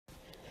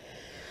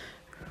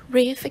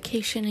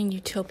Reification and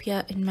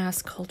Utopia in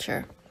Mass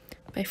Culture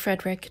by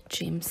Frederic,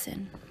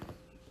 Jameson.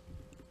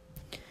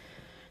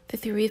 The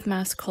theory of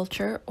mass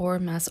culture or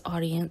mass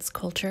audience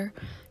culture,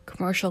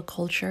 commercial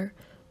culture,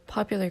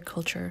 popular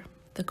culture,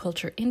 the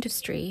culture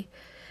industry,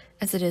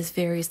 as it is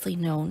variously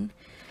known,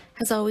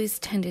 has always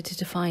tended to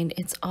define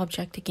its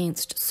object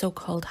against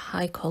so-called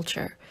high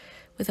culture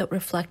without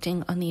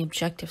reflecting on the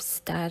objective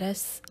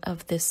status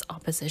of this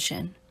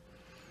opposition.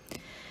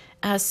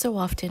 As so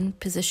often,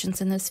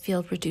 positions in this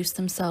field reduce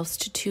themselves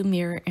to two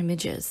mirror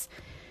images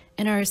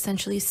and are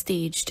essentially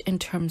staged in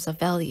terms of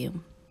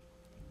value.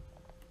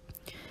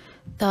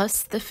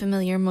 Thus, the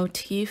familiar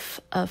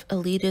motif of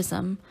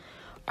elitism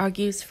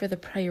argues for the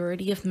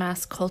priority of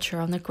mass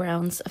culture on the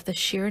grounds of the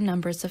sheer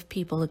numbers of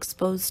people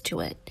exposed to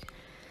it.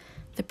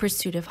 The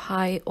pursuit of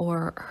high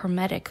or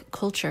hermetic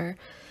culture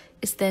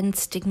is then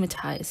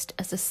stigmatized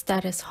as a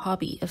status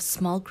hobby of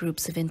small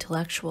groups of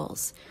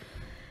intellectuals.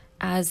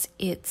 As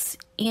its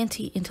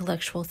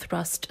anti-intellectual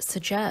thrust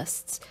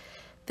suggests,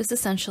 this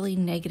essentially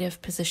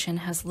negative position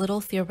has little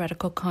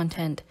theoretical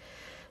content,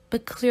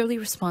 but clearly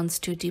responds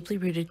to a deeply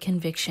rooted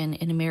conviction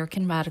in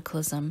American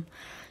radicalism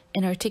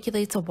and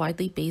articulates a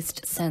widely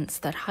based sense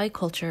that high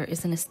culture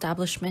is an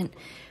establishment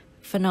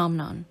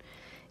phenomenon,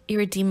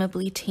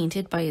 irredeemably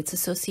tainted by its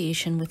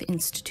association with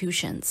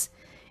institutions,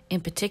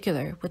 in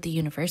particular with the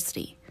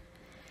university.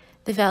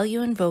 The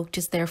value invoked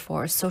is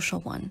therefore a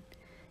social one.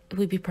 It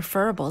would be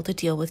preferable to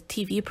deal with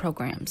TV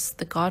programs,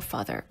 The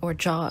Godfather or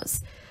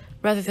Jaws,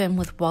 rather than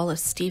with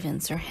Wallace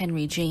Stevens or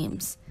Henry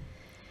James,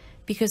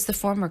 because the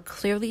former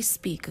clearly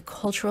speak a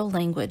cultural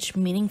language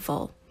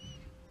meaningful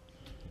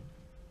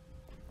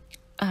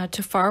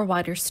to far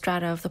wider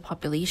strata of the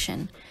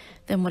population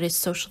than what is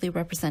socially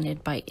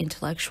represented by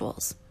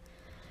intellectuals.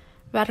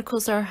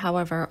 Radicals are,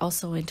 however,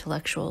 also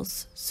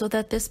intellectuals, so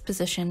that this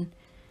position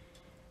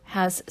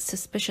has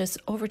suspicious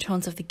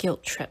overtones of the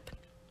guilt trip.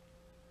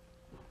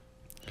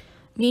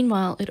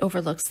 Meanwhile, it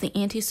overlooks the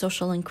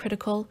antisocial and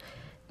critical,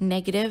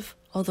 negative,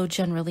 although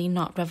generally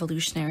not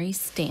revolutionary,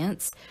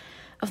 stance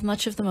of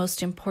much of the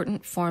most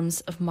important forms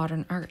of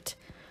modern art.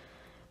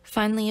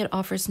 Finally, it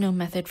offers no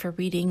method for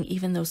reading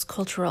even those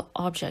cultural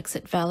objects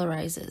it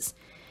valorizes,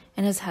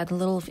 and has had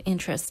little of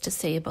interest to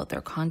say about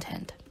their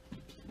content.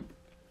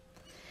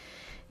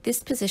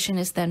 This position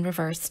is then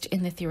reversed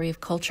in the theory of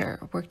culture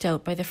worked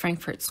out by the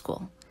Frankfurt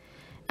School.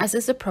 As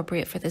is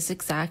appropriate for this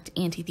exact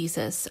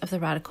antithesis of the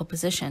radical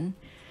position,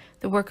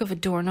 the work of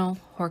Adorno,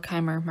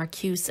 Horkheimer,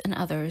 Marcuse, and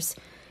others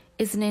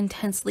is an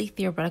intensely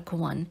theoretical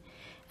one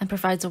and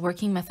provides a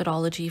working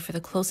methodology for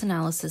the close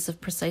analysis of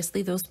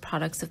precisely those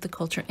products of the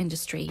culture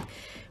industry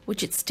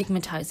which it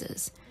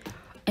stigmatizes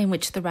and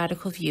which the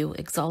radical view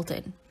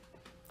exalted.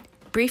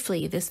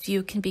 Briefly, this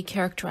view can be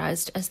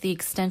characterized as the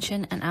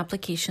extension and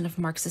application of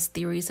Marxist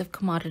theories of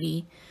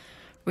commodity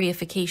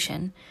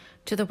reification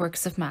to the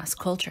works of mass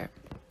culture.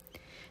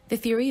 The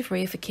theory of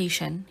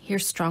reification, here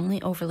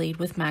strongly overlaid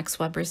with Max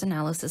Weber's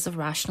analysis of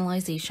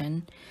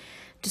rationalization,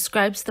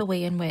 describes the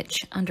way in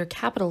which, under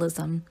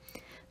capitalism,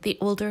 the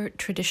older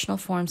traditional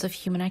forms of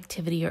human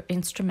activity are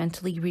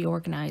instrumentally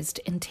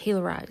reorganized and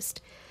tailorized,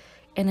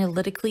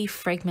 analytically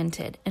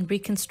fragmented and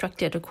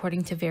reconstructed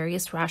according to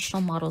various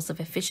rational models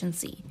of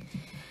efficiency,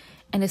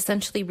 and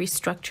essentially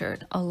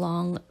restructured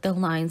along the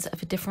lines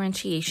of a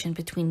differentiation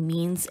between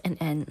means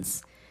and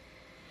ends.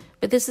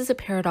 But this is a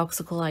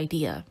paradoxical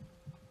idea.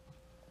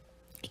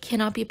 It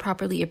cannot be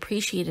properly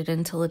appreciated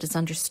until it is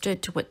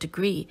understood to what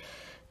degree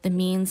the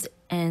means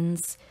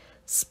ends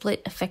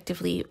split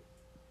effectively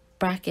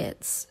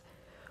brackets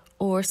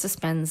or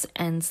suspends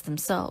ends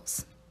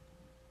themselves.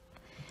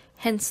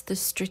 Hence the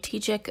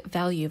strategic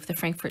value of the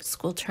Frankfurt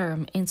School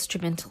term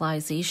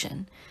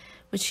instrumentalization,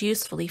 which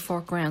usefully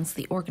foregrounds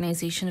the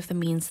organization of the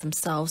means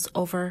themselves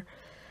over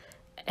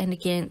and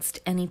against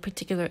any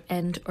particular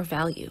end or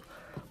value,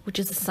 which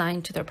is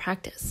assigned to their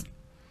practice.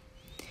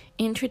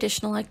 In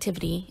traditional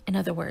activity, in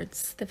other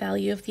words, the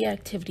value of the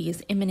activity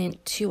is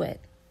immanent to it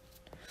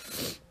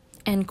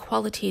and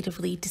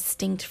qualitatively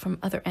distinct from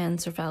other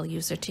ends or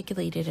values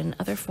articulated in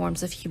other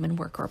forms of human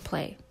work or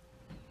play.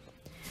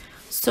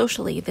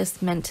 Socially,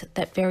 this meant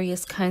that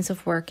various kinds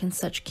of work in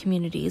such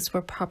communities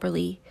were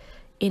properly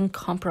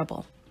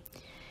incomparable.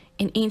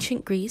 In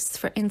ancient Greece,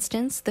 for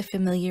instance, the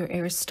familiar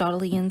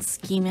Aristotelian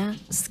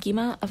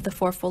schema of the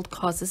fourfold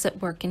causes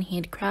at work in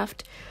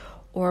handcraft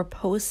or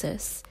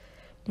poesis,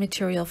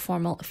 material,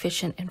 formal,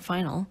 efficient, and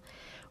final,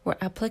 were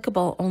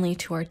applicable only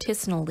to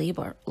artisanal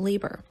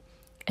labor,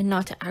 and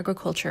not to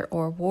agriculture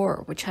or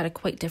war, which had a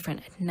quite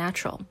different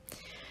natural,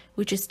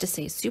 which is to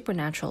say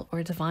supernatural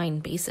or divine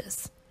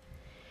basis.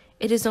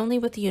 It is only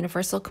with the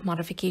universal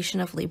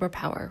commodification of labor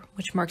power,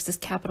 which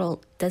Marxist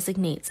capital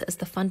designates as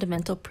the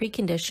fundamental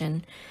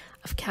precondition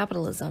of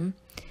capitalism,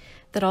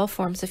 that all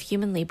forms of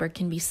human labor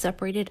can be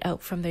separated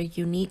out from their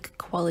unique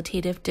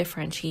qualitative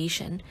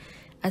differentiation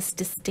as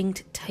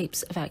distinct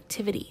types of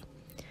activity,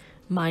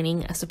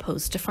 mining as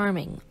opposed to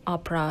farming,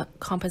 opera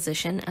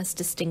composition as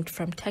distinct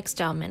from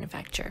textile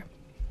manufacture,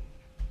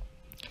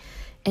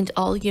 and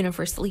all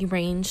universally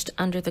ranged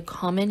under the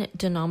common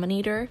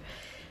denominator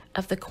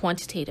of the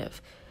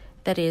quantitative,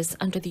 that is,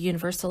 under the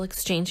universal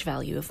exchange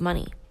value of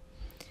money.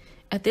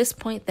 At this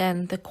point,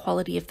 then, the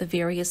quality of the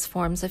various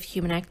forms of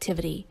human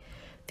activity,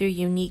 their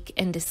unique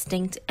and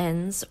distinct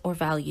ends or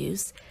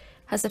values,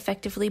 has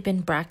effectively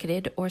been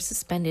bracketed or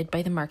suspended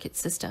by the market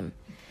system,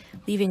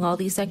 leaving all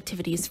these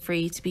activities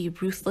free to be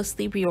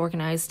ruthlessly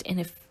reorganized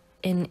in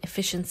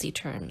efficiency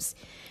terms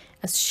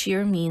as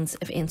sheer means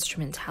of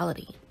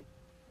instrumentality.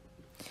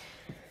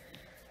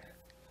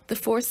 The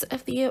force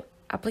of the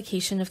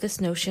application of this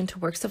notion to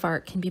works of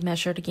art can be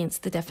measured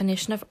against the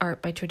definition of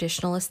art by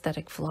traditional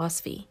aesthetic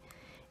philosophy,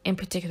 in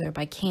particular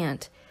by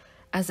Kant,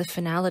 as a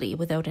finality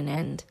without an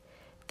end,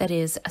 that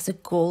is, as a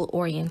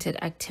goal-oriented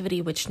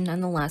activity which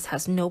nonetheless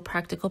has no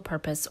practical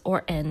purpose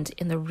or end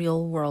in the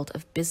real world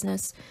of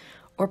business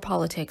or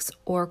politics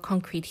or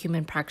concrete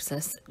human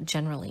practices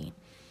generally.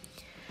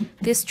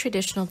 This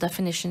traditional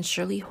definition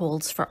surely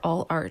holds for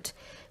all art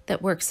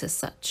that works as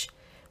such,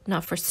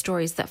 not for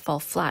stories that fall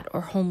flat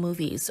or home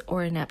movies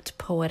or inept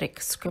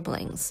poetic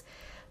scribblings,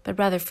 but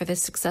rather for the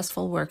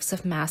successful works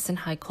of mass and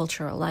high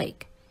culture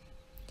alike.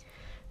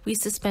 We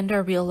suspend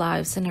our real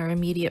lives and our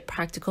immediate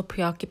practical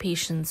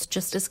preoccupations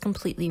just as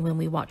completely when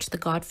we watch The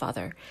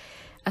Godfather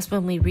as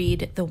when we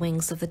read The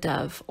Wings of the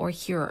Dove or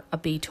hear a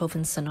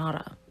Beethoven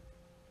sonata.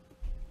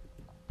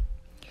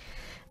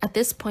 At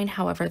this point,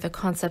 however, the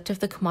concept of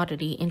the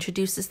commodity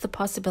introduces the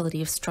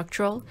possibility of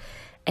structural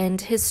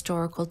and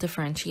historical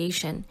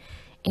differentiation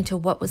into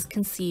what was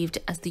conceived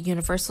as the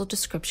universal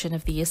description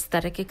of the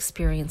aesthetic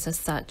experience as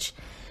such,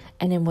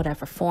 and in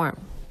whatever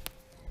form.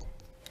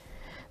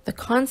 The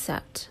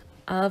concept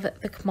of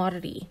the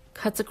commodity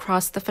cuts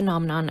across the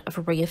phenomenon of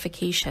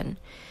reification,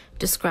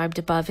 described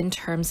above in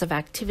terms of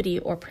activity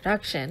or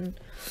production,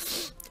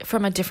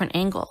 from a different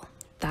angle,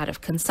 that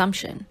of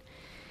consumption.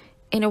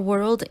 In a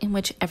world in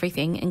which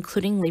everything,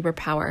 including labor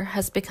power,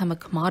 has become a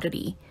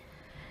commodity,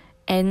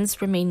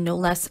 ends remain no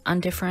less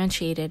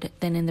undifferentiated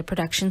than in the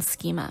production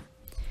schema.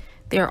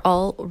 They are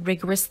all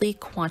rigorously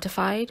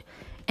quantified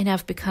and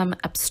have become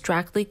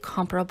abstractly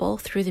comparable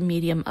through the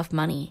medium of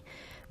money,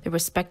 the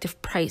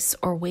respective price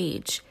or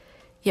wage,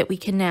 yet we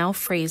can now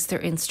phrase their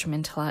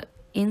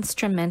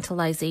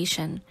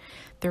instrumentalization,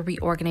 their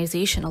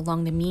reorganization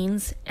along the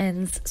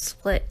means-ends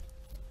split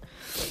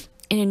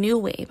in a new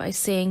way by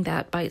saying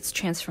that by its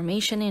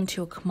transformation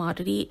into a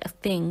commodity, a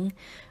thing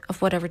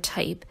of whatever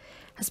type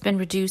has been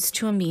reduced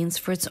to a means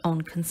for its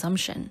own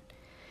consumption.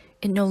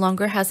 It no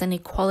longer has any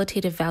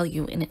qualitative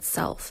value in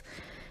itself,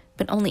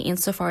 but only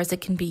insofar as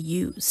it can be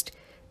used.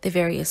 The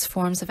various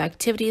forms of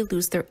activity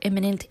lose their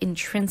imminent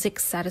intrinsic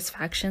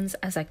satisfactions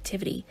as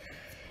activity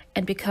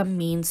and become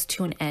means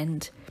to an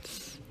end.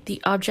 The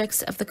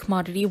objects of the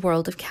commodity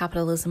world of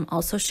capitalism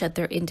also shed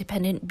their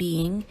independent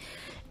being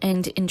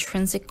and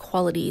intrinsic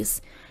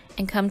qualities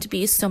and come to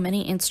be so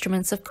many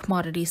instruments of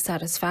commodity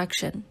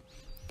satisfaction.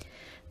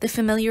 The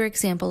familiar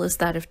example is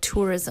that of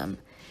tourism.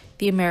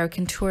 The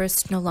American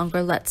tourist no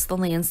longer lets the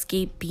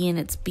landscape be in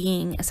its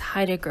being, as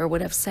Heidegger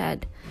would have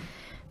said,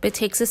 but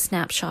takes a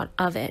snapshot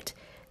of it,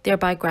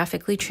 thereby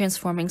graphically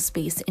transforming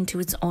space into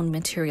its own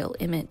material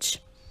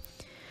image.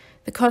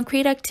 The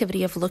concrete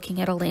activity of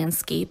looking at a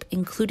landscape,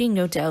 including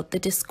no doubt the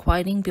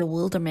disquieting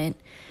bewilderment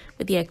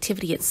with the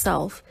activity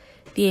itself,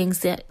 the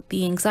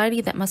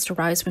anxiety that must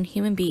arise when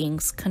human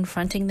beings,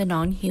 confronting the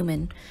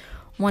non-human,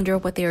 wonder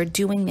what they are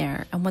doing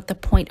there and what the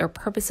point or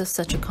purpose of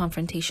such a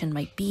confrontation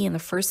might be in the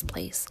first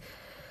place,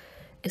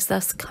 is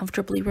thus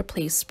comfortably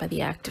replaced by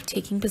the act of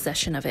taking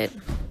possession of it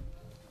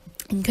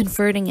and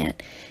converting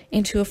it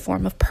into a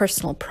form of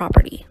personal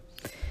property.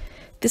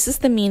 This is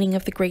the meaning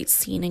of the great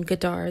scene in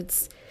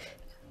Godard's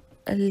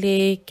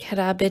Les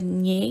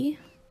Carabiniers,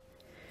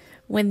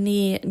 when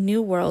the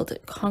New World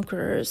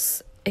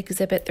conquerors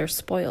exhibit their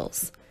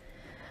spoils.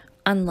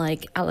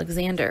 Unlike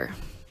Alexander,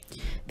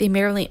 they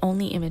merely own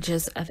the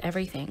images of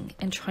everything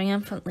and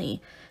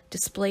triumphantly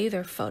display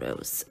their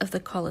photos of the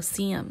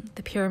Colosseum,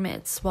 the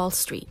pyramids, Wall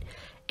Street,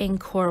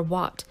 Angkor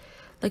Wat,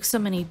 like so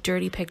many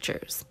dirty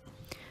pictures.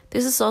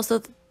 This is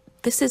also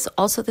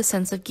the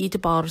sense of Guy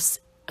Debord's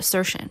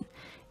assertion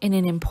in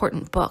an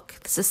important book,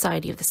 The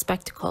Society of the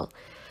Spectacle,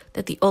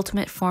 that the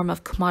ultimate form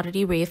of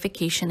commodity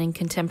reification in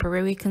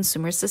contemporary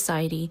consumer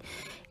society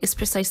is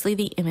precisely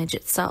the image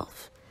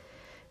itself.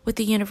 With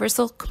the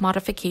universal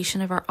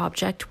commodification of our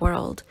object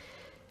world,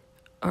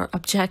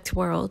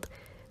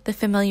 the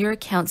familiar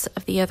accounts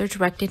of the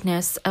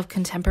other-directedness of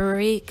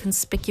contemporary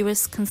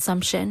conspicuous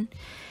consumption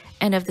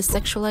and of the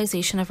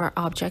sexualization of our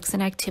objects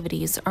and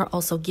activities are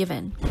also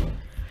given.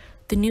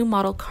 The new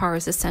model car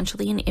is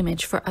essentially an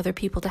image for other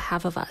people to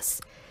have of us,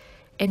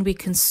 and we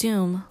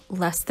consume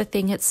less the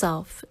thing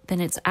itself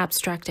than its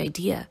abstract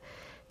idea,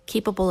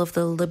 capable of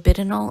the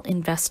libidinal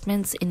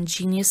investments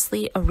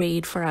ingeniously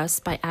arrayed for us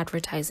by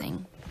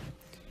advertising.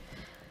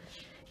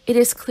 It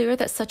is clear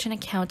that such an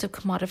account of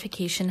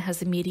commodification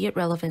has immediate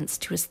relevance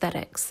to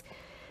aesthetics,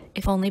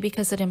 if only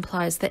because it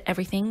implies that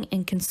everything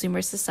in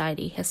consumer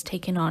society has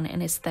taken on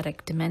an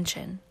aesthetic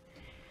dimension.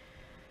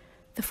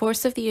 The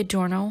force of the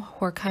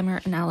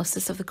Adorno-Horkheimer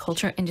analysis of the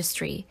culture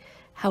industry,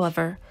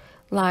 however,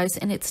 lies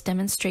in its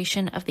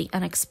demonstration of the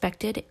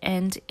unexpected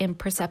and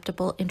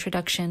imperceptible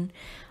introduction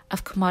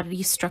of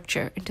commodity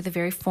structure into the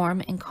very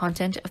form and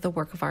content of the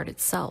work of art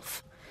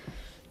itself.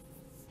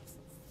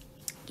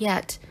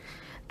 Yet,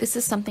 this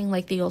is something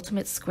like the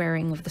ultimate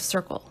squaring of the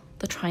circle,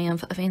 the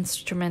triumph of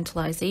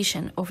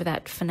instrumentalization over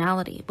that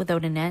finality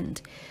without an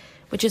end,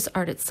 which is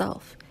art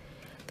itself,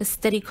 the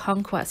steady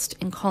conquest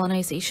and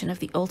colonization of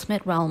the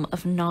ultimate realm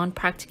of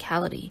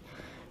non-practicality,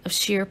 of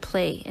sheer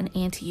play and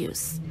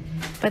anti-use,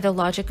 by the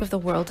logic of the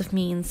world of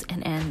means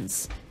and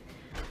ends.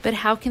 But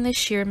how can the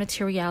sheer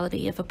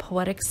materiality of a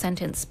poetic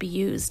sentence be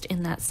used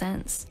in that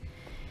sense?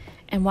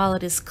 And while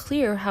it is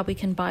clear how we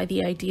can buy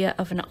the idea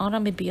of an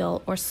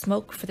automobile or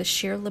smoke for the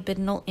sheer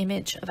libidinal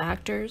image of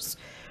actors,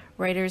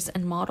 writers,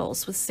 and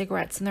models with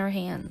cigarettes in their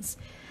hands,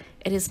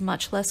 it is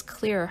much less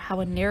clear how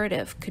a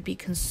narrative could be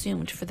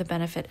consumed for the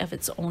benefit of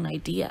its own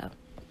idea.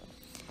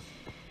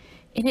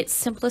 In its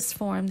simplest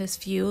form, this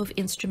view of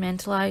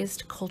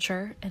instrumentalized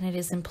culture, and it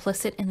is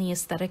implicit in the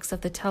aesthetics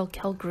of the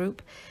Telkel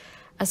group,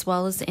 as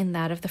well as in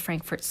that of the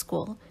Frankfurt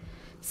School,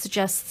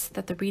 suggests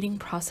that the reading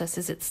process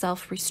is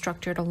itself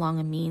restructured along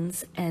a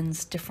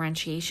means-ends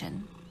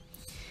differentiation.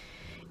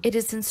 It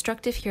is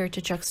instructive here to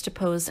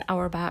juxtapose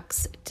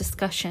Auerbach's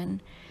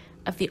discussion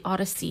of the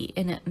Odyssey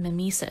in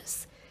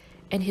Mimesis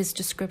and his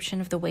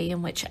description of the way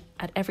in which,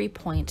 at every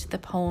point, the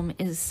poem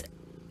is,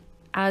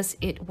 as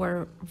it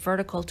were,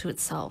 vertical to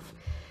itself,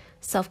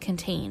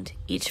 self-contained,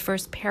 each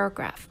first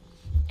paragraph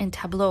and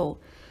tableau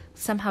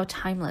somehow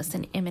timeless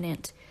and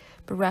imminent,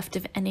 bereft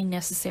of any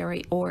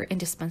necessary or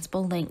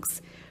indispensable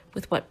links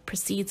with what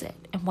precedes it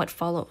and what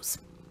follows.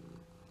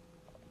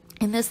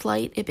 In this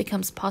light, it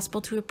becomes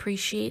possible to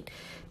appreciate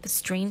the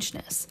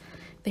strangeness,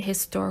 the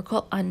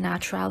historical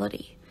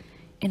unnaturality,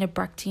 in a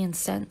Brechtian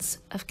sense,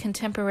 of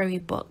contemporary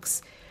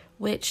books,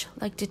 which,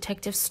 like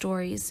detective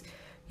stories,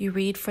 you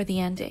read for the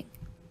ending,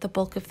 the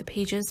bulk of the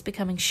pages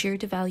becoming sheer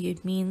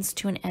devalued means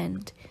to an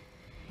end.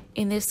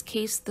 In this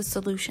case, the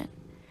solution,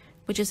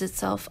 which is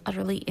itself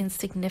utterly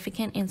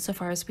insignificant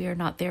insofar as we are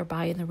not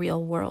thereby in the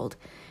real world,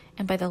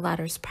 and by the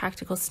latter's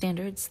practical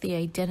standards, the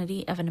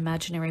identity of an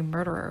imaginary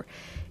murderer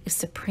is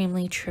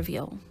supremely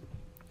trivial.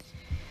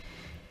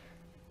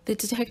 The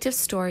detective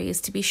story is,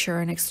 to be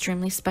sure, an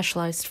extremely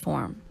specialized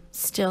form.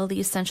 Still, the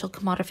essential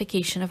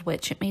commodification of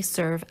which it may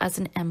serve as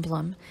an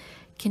emblem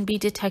can be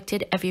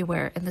detected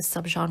everywhere in the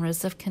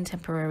subgenres of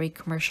contemporary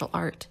commercial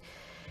art,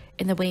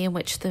 in the way in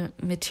which the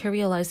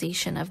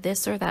materialization of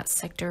this or that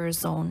sector or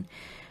zone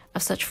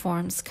of such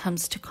forms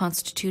comes to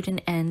constitute an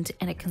end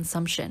and a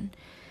consumption,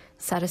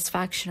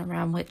 satisfaction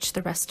around which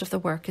the rest of the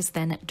work is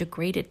then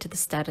degraded to the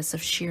status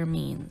of sheer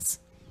means.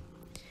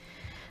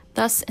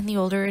 Thus, in the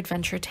older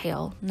adventure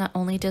tale, not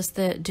only does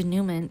the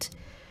denouement,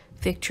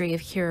 victory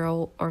of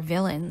hero or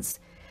villains,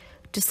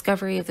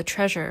 discovery of the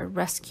treasure,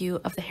 rescue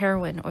of the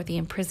heroine or the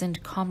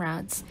imprisoned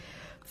comrades,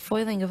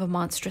 foiling of a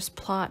monstrous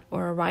plot,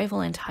 or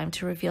arrival in time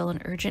to reveal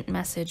an urgent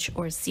message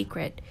or a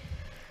secret,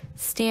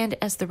 stand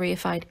as the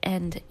reified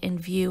end in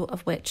view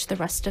of which the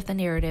rest of the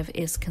narrative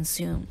is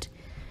consumed.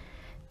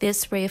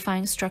 This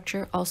reifying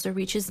structure also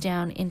reaches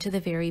down into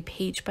the very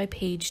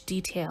page-by-page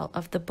detail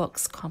of the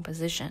book's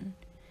composition.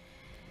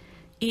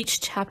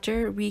 Each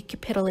chapter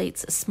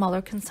recapitulates a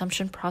smaller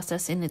consumption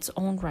process in its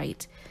own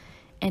right,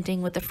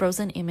 ending with the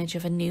frozen image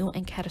of a new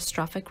and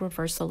catastrophic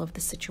reversal of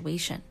the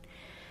situation,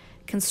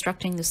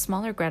 constructing the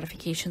smaller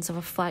gratifications of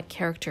a flat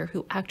character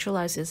who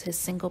actualizes his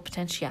single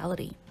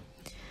potentiality.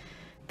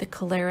 The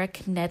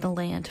choleric Ned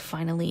Land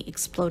finally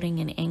exploding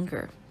in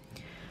anger,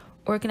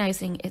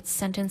 organizing its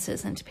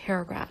sentences into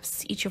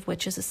paragraphs, each of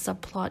which is a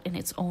subplot in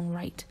its own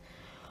right,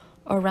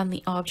 or around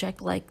the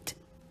object-like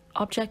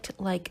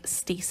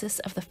stasis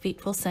of the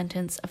fateful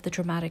sentence of the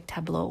dramatic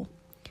tableau.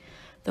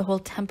 The whole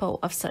tempo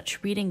of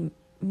such reading,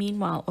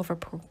 meanwhile,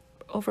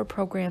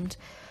 overprogrammed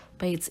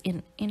by its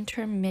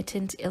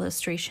intermittent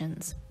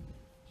illustrations,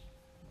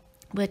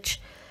 which,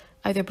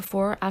 either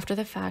before or after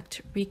the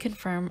fact,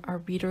 reconfirm our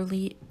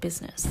readerly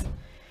business,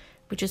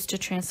 which is to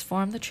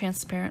transform the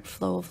transparent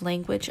flow of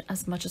language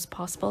as much as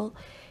possible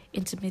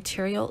into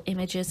material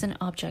images and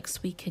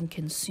objects we can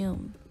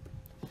consume.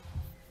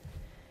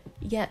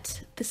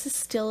 Yet, this is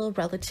still a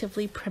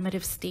relatively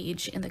primitive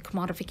stage in the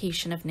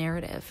commodification of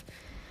narrative.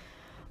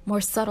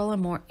 More subtle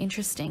and more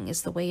interesting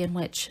is the way in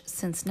which,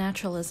 since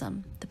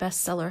naturalism, the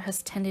bestseller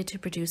has tended to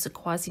produce a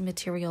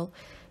quasi-material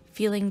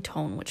feeling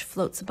tone which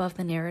floats above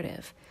the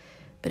narrative,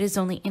 but is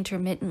only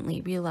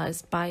intermittently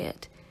realized by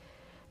it.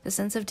 The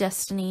sense of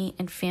destiny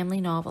in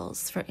family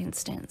novels, for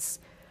instance,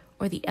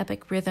 or the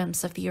epic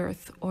rhythms of the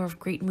earth or of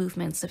great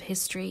movements of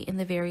history in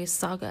the various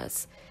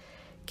sagas,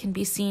 can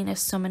be seen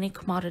as so many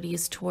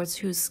commodities towards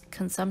whose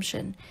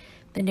consumption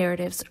the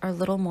narratives are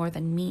little more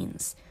than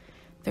means,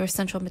 their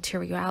essential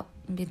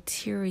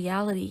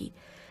materiality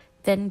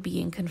then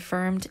being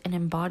confirmed and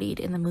embodied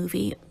in the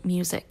movie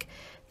music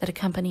that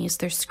accompanies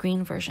their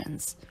screen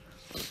versions.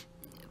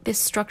 This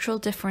structural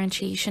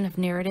differentiation of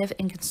narrative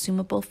and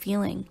consumable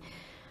feeling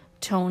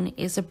tone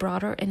is a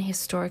broader and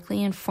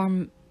historically and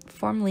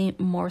formally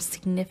more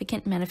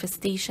significant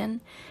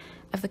manifestation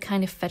of the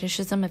kind of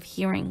fetishism of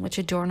hearing which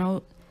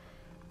Adorno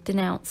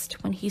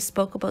denounced when he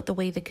spoke about the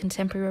way the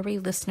contemporary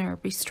listener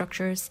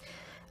restructures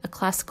a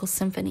classical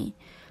symphony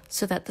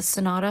so that the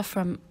sonata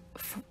form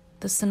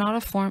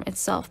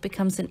itself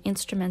becomes an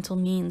instrumental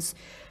means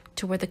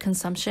toward the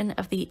consumption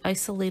of the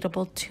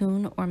isolatable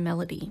tune or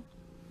melody.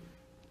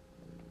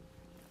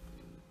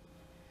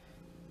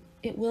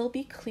 It will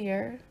be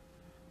clear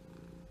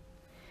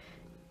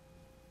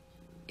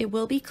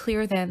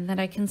then that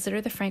I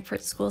consider the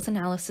Frankfurt School's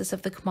analysis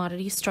of the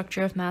commodity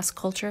structure of mass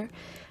culture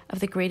of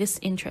the greatest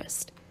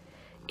interest.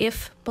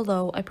 If,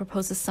 below, I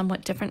propose a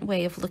somewhat different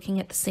way of looking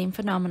at the same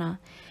phenomena,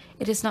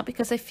 it is not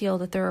because I feel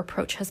that their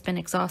approach has been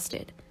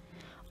exhausted.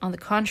 On the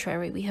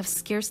contrary, we have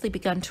scarcely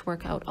begun to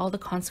work out all the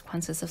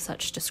consequences of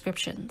such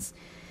descriptions,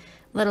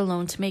 let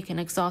alone to make an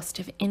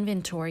exhaustive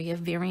inventory of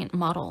variant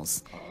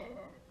models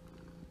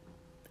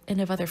and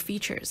of other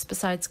features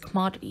besides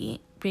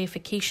commodity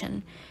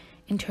reification,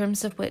 in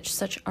terms of which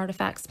such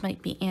artifacts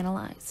might be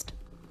analyzed.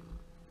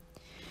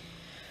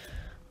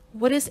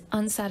 What is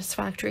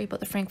unsatisfactory about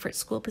the Frankfurt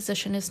School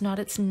position is not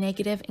its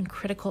negative and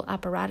critical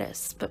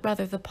apparatus, but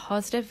rather the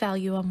positive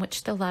value on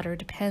which the latter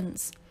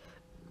depends,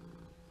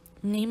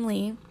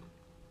 namely,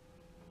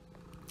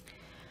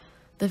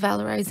 the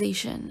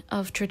valorization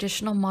of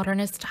traditional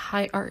modernist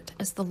high art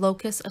as the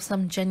locus of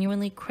some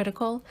genuinely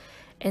critical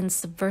and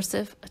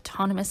subversive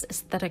autonomous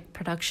aesthetic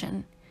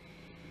production.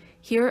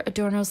 Here,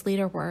 Adorno's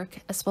later work,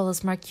 as well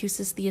as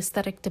Marcuse's The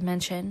Aesthetic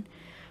Dimension,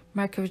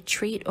 mark a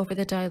retreat over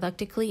the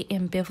dialectically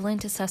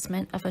ambivalent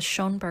assessment of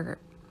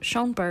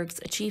Schoenberg's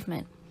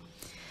achievement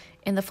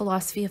in the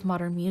philosophy of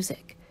modern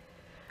music.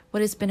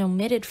 What has been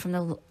omitted from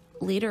the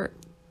later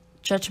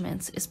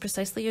judgments is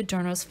precisely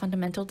Adorno's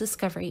fundamental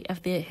discovery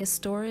of the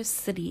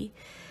historicity,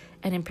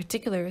 and in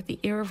particular, the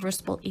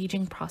irreversible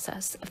aging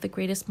process of the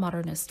greatest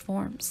modernist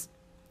forms.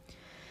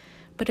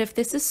 But if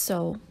this is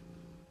so,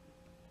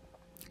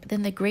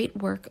 then the great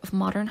work of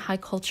modern high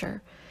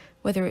culture,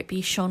 whether it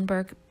be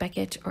Schoenberg,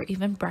 Beckett, or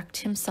even Brecht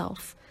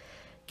himself,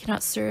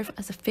 cannot serve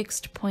as a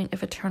fixed point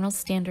of eternal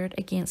standard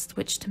against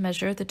which to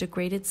measure the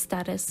degraded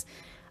status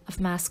of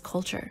mass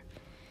culture.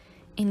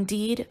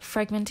 Indeed,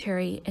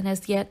 fragmentary and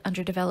as yet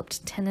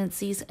underdeveloped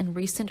tendencies in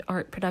recent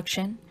art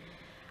production,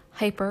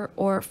 hyper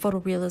or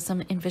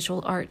photorealism in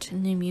visual art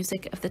and new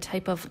music of the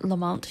type of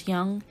Lamont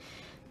Young,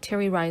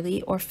 Terry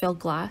Riley, or Phil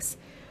Glass,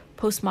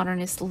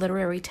 postmodernist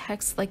literary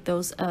texts like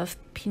those of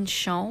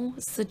Pynchon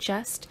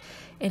suggest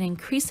an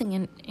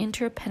increasing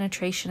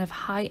interpenetration of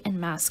high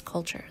and mass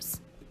cultures.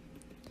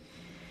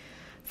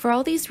 For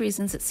all these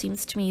reasons, it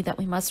seems to me that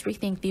we must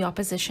rethink the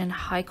opposition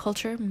high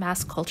culture,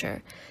 mass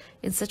culture,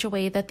 in such a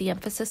way that the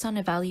emphasis on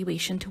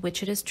evaluation to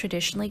which it has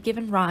traditionally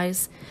given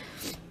rise,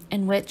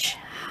 in which,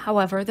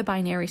 however, the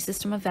binary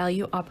system of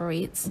value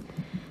operates,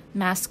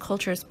 mass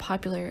culture is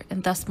popular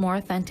and thus more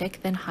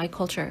authentic than high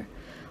culture.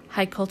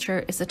 High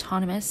culture is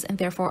autonomous and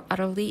therefore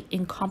utterly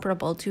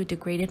incomparable to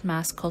degraded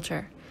mass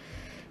culture,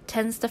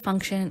 tends to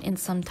function in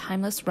some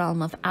timeless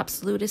realm of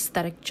absolute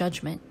aesthetic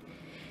judgment,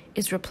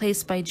 is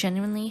replaced by a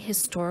genuinely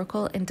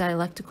historical and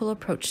dialectical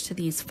approach to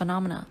these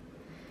phenomena.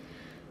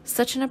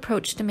 Such an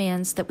approach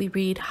demands that we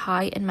read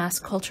high and mass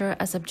culture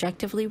as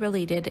objectively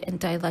related and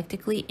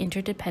dialectically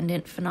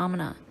interdependent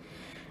phenomena,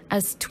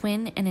 as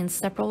twin and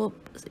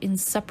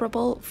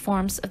inseparable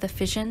forms of the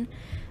fission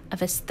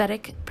of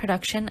aesthetic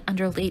production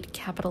under late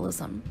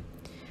capitalism.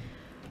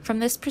 From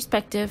this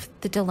perspective,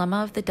 the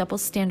dilemma of the double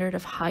standard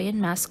of high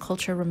and mass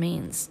culture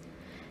remains,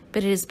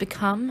 but it has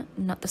become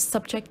not the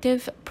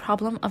subjective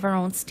problem of our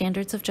own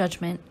standards of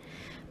judgment,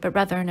 but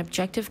rather an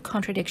objective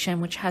contradiction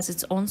which has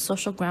its own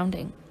social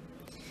grounding.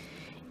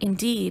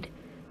 Indeed,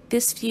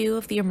 this view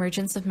of the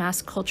emergence of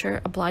mass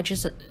culture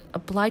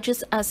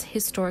obliges us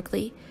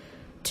historically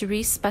to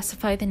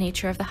re-specify the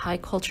nature of the high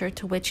culture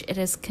to which it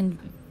has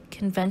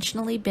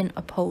conventionally been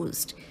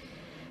opposed.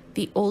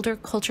 The older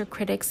culture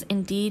critics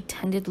indeed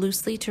tended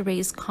loosely to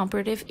raise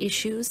comparative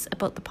issues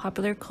about the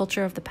popular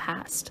culture of the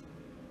past.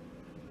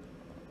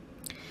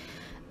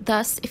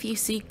 Thus, if you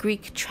see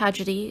Greek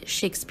tragedy,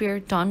 Shakespeare,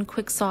 Don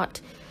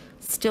Quixote,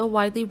 still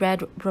widely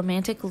read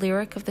romantic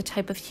lyric of the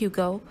type of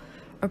Hugo,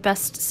 or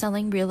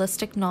best-selling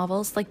realistic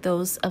novels like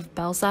those of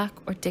Balzac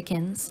or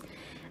Dickens,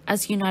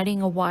 as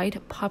uniting a wide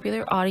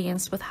popular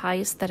audience with high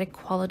aesthetic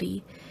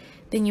quality,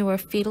 then you are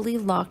fatally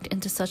locked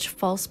into such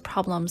false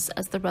problems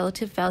as the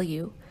relative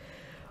value,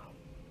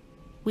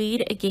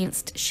 weighed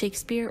against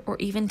Shakespeare or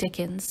even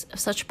Dickens, of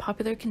such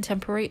popular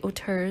contemporary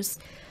auteurs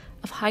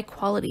of high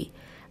quality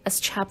as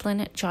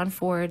Chaplin, John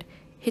Ford,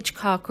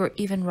 Hitchcock, or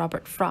even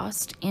Robert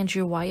Frost,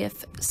 Andrew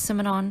Wyeth,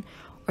 Simenon,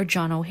 or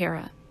John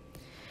O'Hara.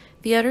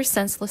 The utter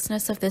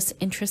senselessness of this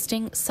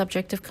interesting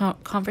subject of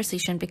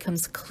conversation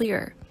becomes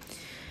clear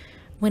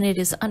when it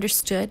is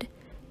understood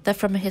that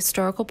from a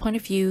historical point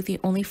of view, the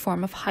only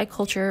form of high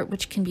culture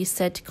which can be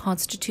said to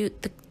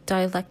constitute the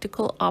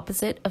dialectical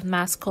opposite of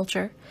mass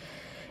culture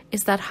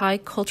is that high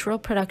cultural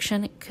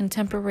production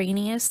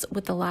contemporaneous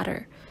with the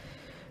latter,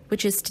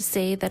 which is to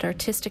say that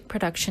artistic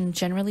production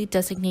generally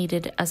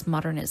designated as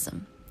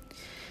modernism.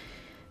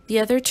 The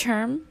other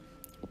term,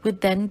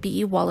 would then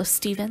be Wallace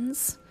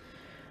Stevens,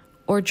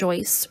 or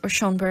Joyce, or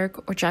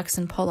Schoenberg, or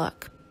Jackson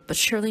Pollock, but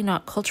surely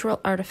not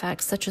cultural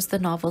artifacts such as the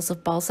novels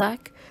of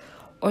Balzac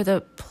or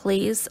the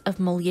plays of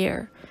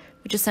Molière,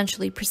 which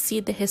essentially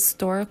precede the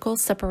historical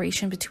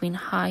separation between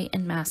high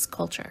and mass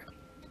culture.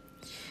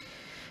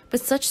 But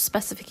such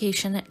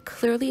specification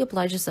clearly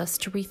obliges us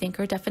to rethink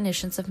our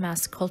definitions of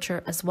mass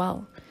culture as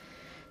well.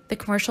 The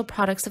commercial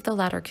products of the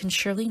latter can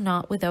surely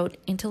not, without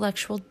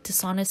intellectual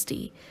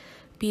dishonesty,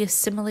 be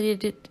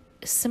assimilated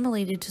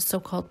to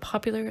so-called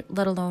popular,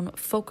 let alone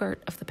folk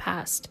art of the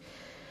past,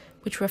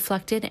 which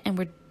reflected and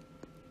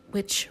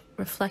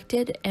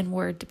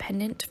were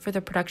dependent for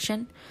their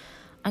production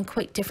on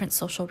quite different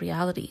social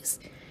realities,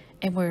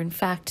 and were in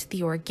fact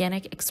the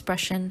organic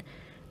expression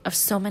of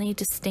so many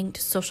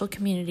distinct social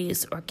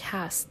communities or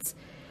castes,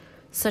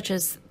 such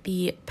as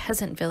the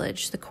peasant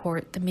village, the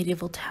court, the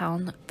medieval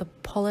town, the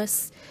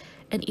polis,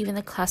 and even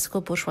the classical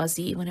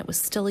bourgeoisie when it was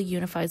still a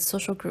unified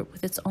social group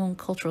with its own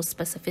cultural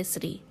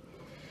specificity.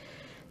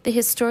 The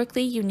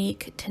historically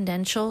unique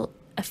tendential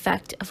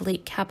effect of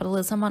late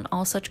capitalism on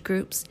all such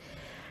groups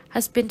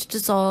has been to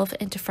dissolve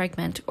and to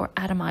fragment or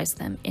atomize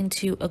them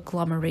into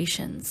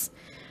agglomerations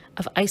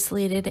of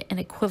isolated and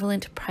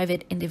equivalent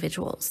private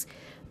individuals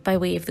by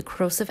way of the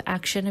corrosive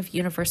action of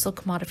universal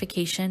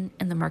commodification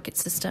in the market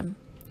system.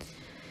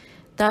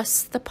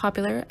 Thus, the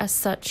popular as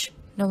such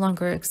no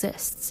longer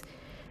exists,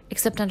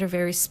 except under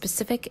very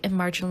specific and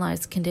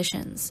marginalized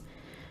conditions,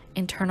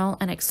 internal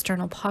and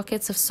external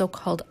pockets of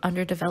so-called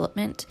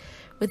underdevelopment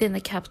within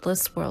the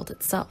capitalist world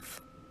itself.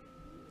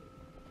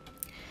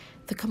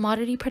 The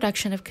commodity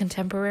production of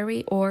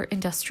contemporary or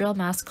industrial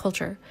mass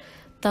culture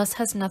thus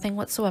has nothing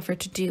whatsoever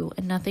to do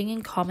and nothing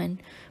in common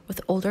with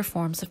older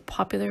forms of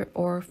popular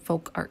or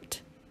folk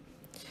art.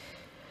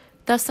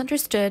 Thus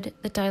understood,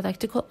 the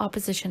dialectical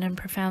opposition and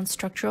profound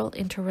structural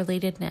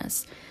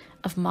interrelatedness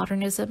of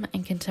modernism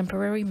and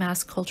contemporary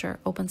mass culture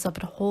opens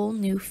up a whole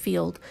new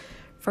field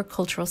for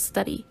cultural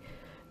study,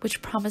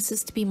 which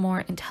promises to be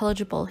more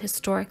intelligible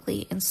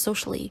historically and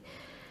socially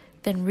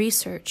than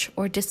research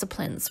or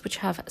disciplines which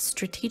have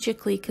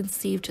strategically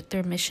conceived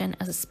their mission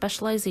as a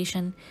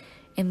specialization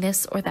in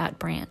this or that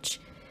branch,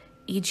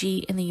 e.g.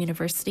 in the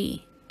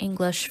university,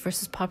 English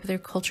versus popular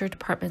culture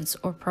departments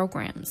or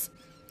programs.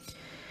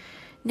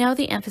 Now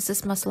the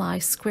emphasis must lie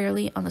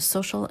squarely on the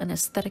social and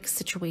aesthetic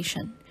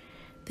situation,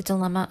 the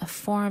dilemma of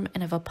form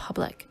and of a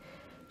public,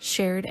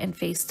 shared and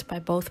faced by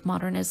both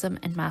modernism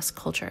and mass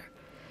culture,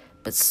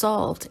 but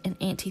solved in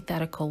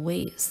antithetical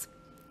ways.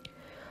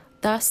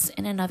 Thus,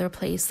 in another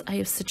place, I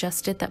have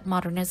suggested that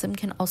modernism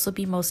can also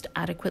be most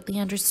adequately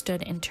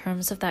understood in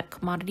terms of that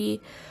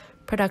commodity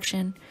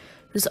production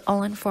whose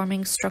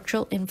all-informing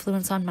structural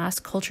influence on mass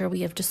culture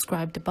we have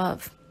described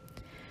above.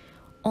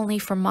 Only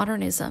for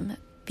modernism,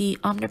 the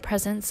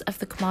omnipresence of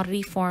the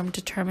commodity form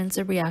determines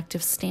a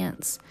reactive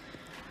stance,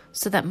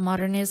 so that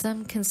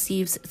modernism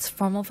conceives its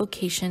formal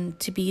vocation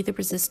to be the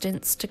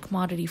resistance to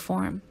commodity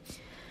form,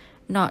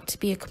 not to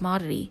be a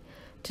commodity,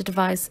 to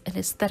devise an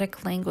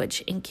aesthetic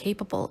language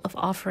incapable of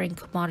offering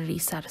commodity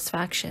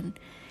satisfaction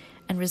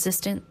and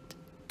resistant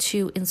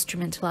to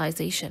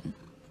instrumentalization.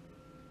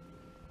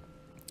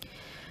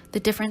 The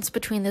difference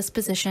between this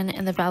position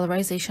and the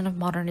valorization of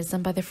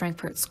modernism by the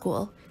Frankfurt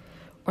School,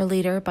 or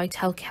later by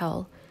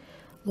Telkel,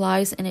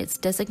 lies in its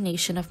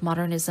designation of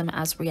modernism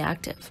as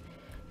reactive,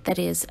 that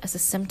is, as a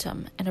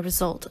symptom and a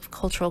result of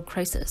cultural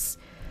crisis,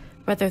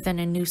 rather than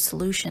a new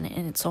solution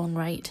in its own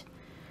right.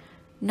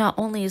 Not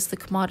only is the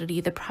commodity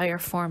the prior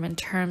form in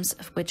terms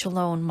of which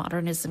alone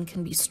modernism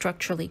can be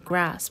structurally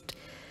grasped,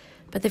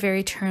 but the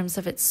very terms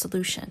of its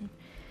solution,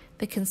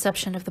 the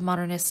conception of the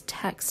modernist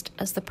text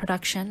as the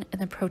production and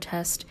the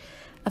protest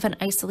of an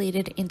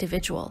isolated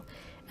individual,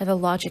 and the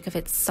logic of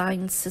its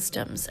sign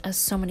systems as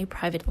so many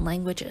private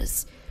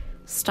languages,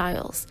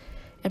 styles,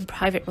 and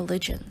private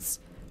religions,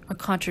 are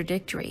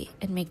contradictory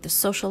and make the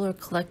social or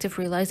collective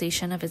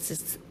realization of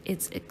its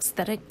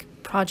aesthetic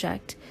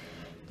project,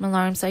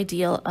 Mallarmé's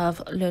ideal of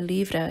le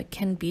livre,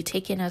 can be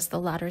taken as the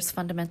latter's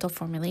fundamental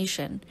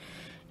formulation,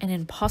 an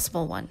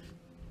impossible one,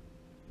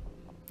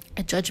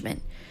 a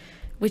judgment,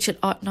 which it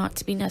ought not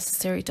to be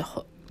necessary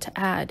to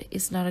add,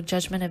 is not a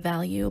judgment of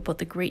value, but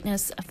the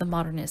greatness of the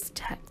modernist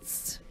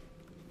texts.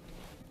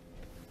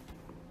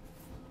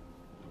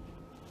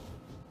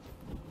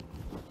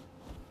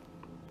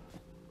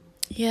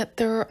 Yet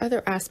there are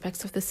other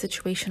aspects of the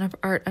situation of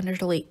art under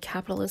late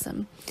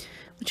capitalism,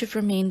 which have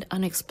remained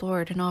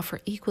unexplored and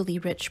offer equally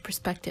rich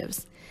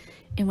perspectives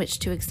in which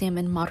to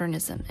examine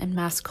modernism and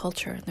mass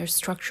culture and their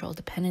structural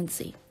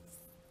dependency.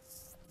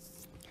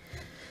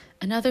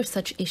 Another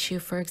such issue,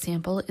 for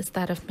example, is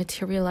that of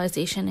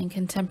materialization in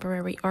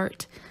contemporary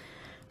art,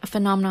 a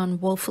phenomenon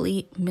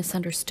woefully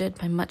misunderstood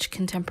by much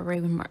contemporary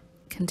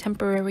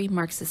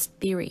Marxist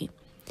theory.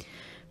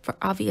 For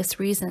obvious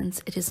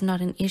reasons, it is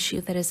not an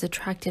issue that has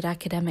attracted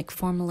academic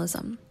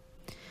formalism.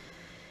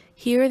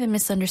 Here, the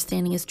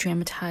misunderstanding is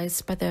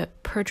dramatized by the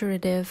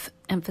pejorative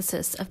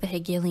emphasis of the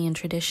Hegelian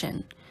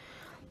tradition,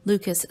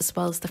 Lucas as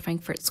well as the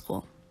Frankfurt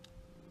School.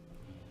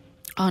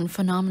 on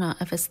phenomena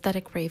of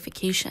aesthetic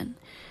reification,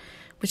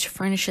 which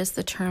furnishes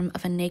the term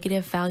of a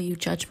negative value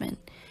judgment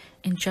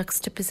in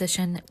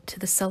juxtaposition to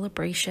the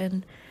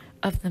celebration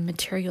of the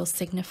material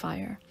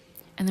signifier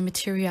and the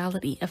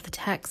materiality of the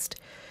text,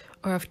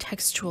 or of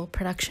textual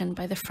production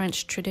by the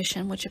French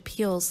tradition, which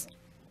appeals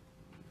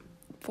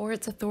for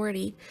its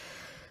authority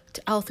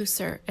to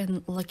Althusser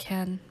and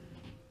Lacan.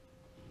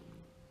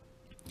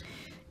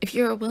 If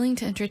you are willing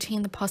to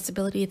entertain the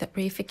possibility that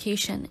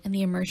reification and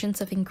the emergence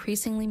of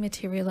increasingly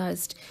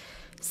materialized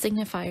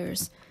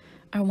signifiers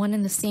are one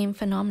and the same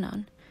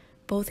phenomenon,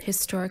 both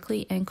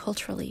historically and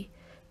culturally,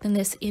 then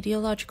this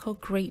ideological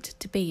great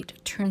debate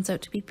turns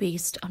out to be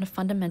based on a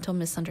fundamental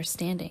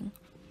misunderstanding.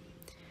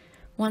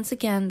 Once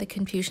again, the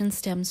confusion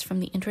stems from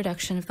the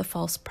introduction of the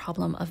false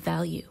problem of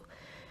value,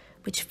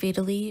 which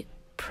fatally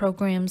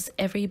programs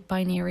every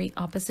binary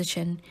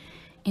opposition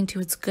into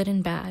its good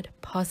and bad,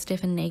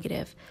 positive and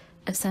negative,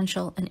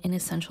 essential and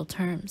inessential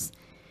terms,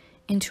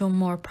 into a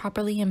more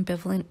properly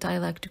ambivalent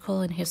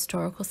dialectical and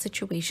historical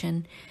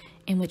situation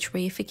in which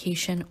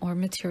reification or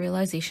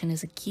materialization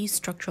is a key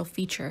structural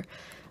feature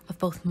of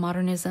both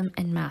modernism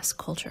and mass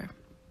culture.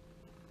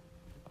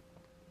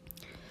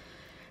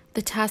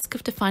 The task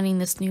of defining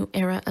this new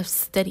era of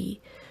study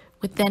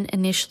would then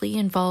initially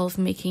involve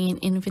making an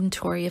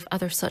inventory of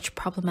other such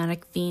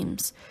problematic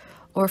themes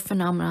or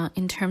phenomena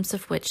in terms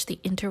of which the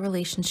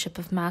interrelationship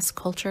of mass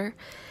culture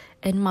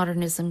and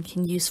modernism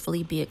can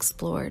usefully be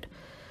explored,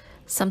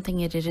 something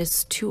it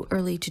is too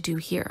early to do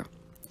here.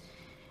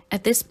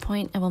 At this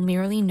point, I will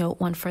merely note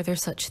one further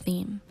such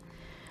theme,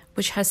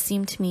 which has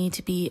seemed to me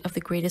to be of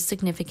the greatest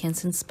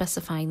significance in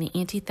specifying the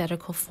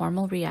antithetical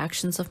formal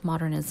reactions of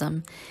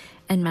modernism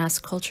and mass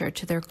culture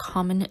to their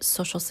common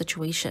social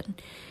situation,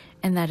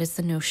 and that is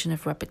the notion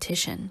of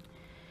repetition.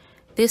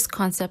 This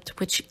concept,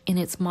 which in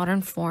its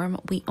modern form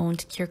we own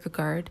to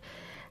Kierkegaard,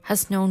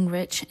 has known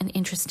rich and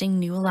interesting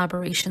new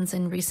elaborations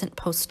in recent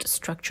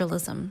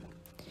post-structuralism.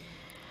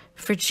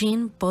 For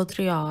Jean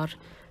Baudrillard,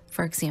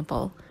 for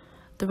example,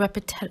 the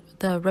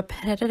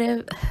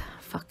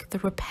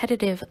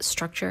repetitive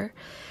structure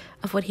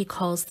of what he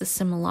calls the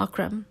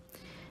simulacrum,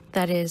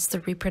 that is,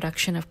 the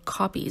reproduction of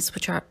copies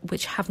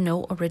which have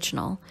no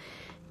original,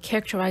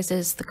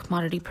 characterizes the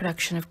commodity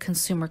production of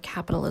consumer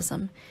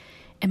capitalism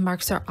and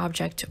marks our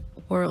object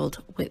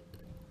world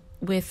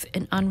with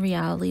an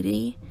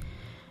unreality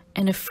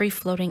and a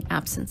free-floating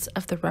absence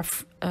of the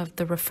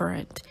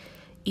referent,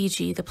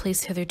 e.g. the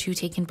place hitherto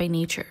taken by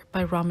nature,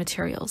 by raw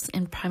materials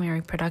in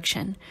primary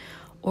production,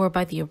 or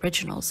by the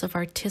originals of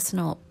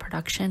artisanal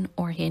production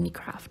or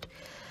handicraft,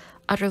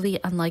 utterly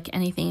unlike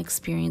anything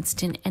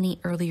experienced in any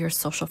earlier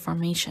social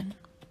formation.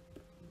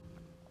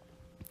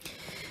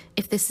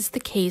 If this is the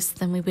case,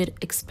 then we would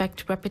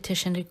expect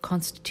repetition to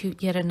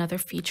constitute yet another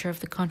feature of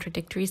the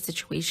contradictory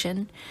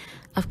situation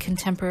of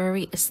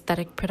contemporary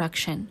aesthetic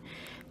production,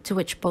 to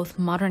which both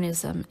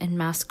modernism and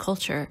mass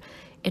culture,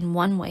 in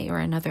one way or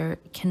another,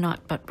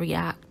 cannot but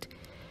react.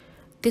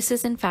 This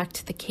is in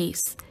fact the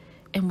case,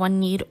 and one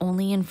need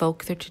only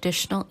invoke the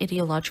traditional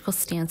ideological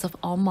stance of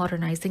all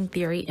modernizing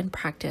theory and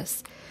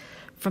practice,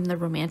 from the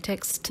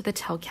Romantics to the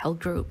Telkel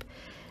group,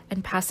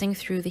 and passing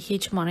through the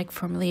hegemonic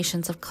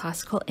formulations of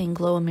classical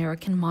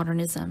Anglo-American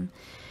modernism,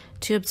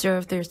 to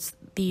observe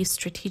the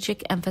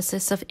strategic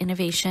emphasis of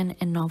innovation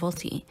and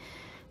novelty,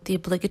 the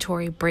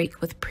obligatory break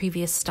with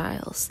previous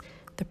styles,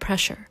 the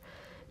pressure,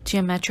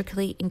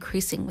 geometrically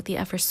increasing with the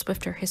ever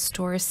swifter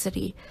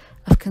historicity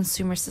of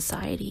consumer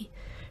society,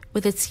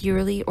 with its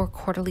yearly or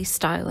quarterly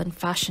style and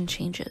fashion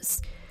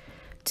changes,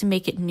 to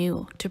make it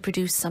new, to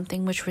produce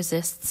something which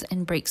resists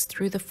and breaks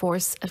through the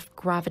force of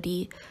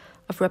gravity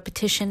of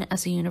repetition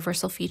as a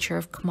universal feature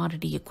of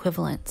commodity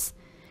equivalence.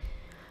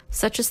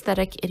 Such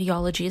aesthetic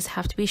ideologies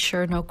have, to be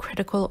sure, no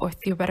critical or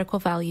theoretical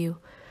value.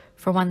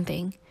 For one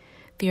thing,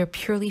 they are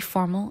purely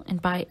formal,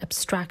 and by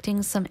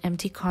abstracting some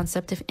empty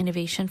concept of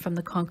innovation from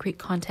the concrete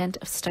content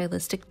of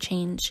stylistic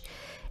change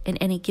in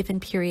any given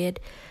period,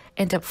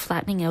 end up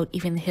flattening out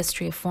even the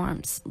history of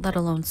forms, let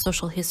alone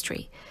social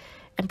history,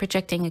 and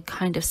projecting a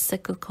kind of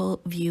cyclical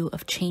view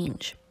of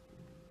change.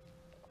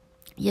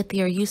 Yet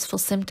they are useful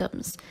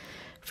symptoms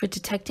for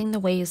detecting the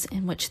ways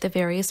in which the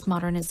various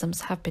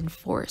modernisms have been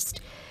forced,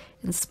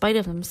 in spite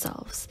of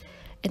themselves,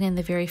 and in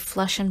the very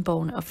flesh and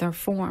bone of their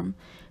form,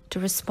 to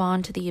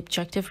respond to the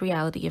objective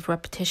reality of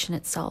repetition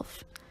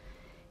itself.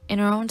 In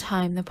our own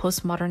time, the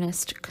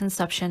postmodernist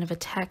conception of a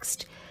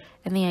text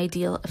and the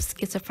ideal of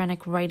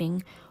schizophrenic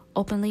writing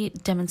openly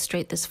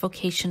demonstrate this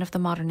vocation of the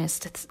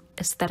modernist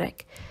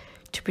aesthetic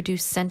to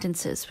produce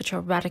sentences which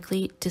are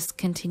radically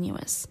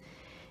discontinuous,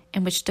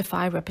 and which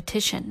defy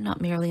repetition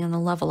not merely on the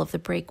level of the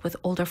break with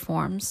older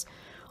forms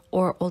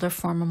or older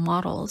form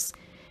models,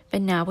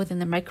 but now within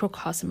the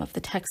microcosm of the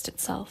text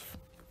itself.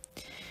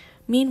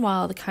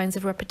 Meanwhile, the kinds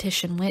of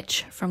repetition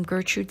which, from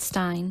Gertrude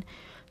Stein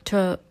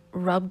to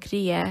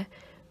Robbe-Grillet,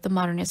 the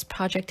modernist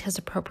project has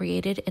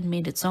appropriated and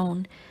made its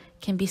own,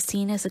 can be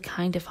seen as a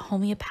kind of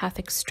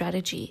homeopathic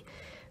strategy,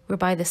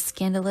 whereby the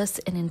scandalous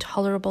and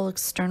intolerable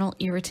external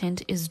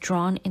irritant is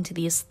drawn into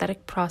the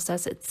aesthetic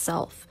process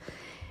itself,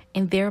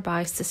 and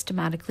thereby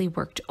systematically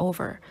worked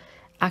over,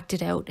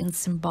 acted out, and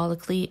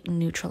symbolically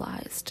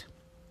neutralized.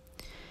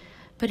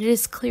 But it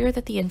is clear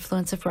that the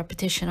influence of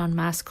repetition on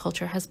mass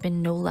culture has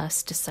been no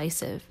less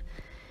decisive.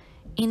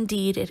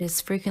 Indeed, it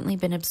has frequently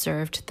been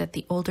observed that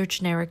the older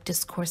generic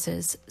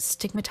discourses,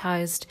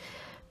 stigmatized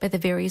by the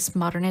various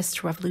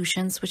modernist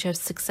revolutions which have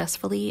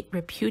successfully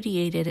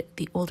repudiated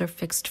the older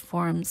fixed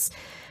forms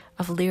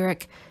of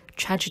lyric,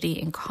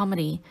 tragedy, and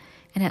comedy,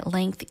 and at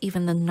length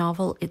even the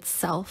novel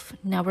itself,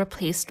 now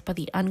replaced by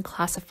the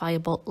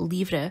unclassifiable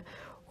livre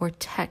or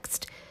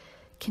text,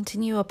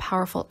 continue a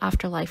powerful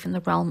afterlife in the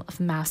realm of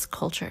mass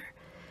culture.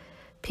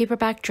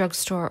 Paperback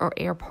drugstore or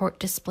airport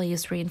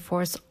displays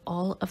reinforce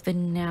all of the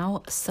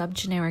now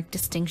subgeneric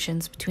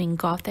distinctions between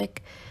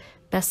gothic,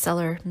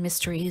 bestseller,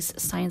 mysteries,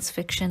 science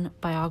fiction,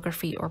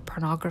 biography, or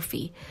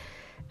pornography,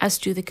 as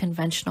do the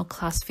conventional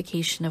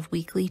classification of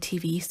weekly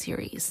TV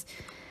series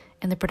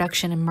and the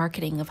production and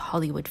marketing of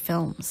Hollywood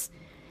films.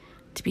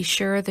 To be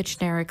sure, the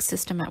generic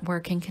system at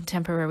work in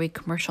contemporary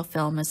commercial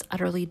film is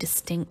utterly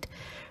distinct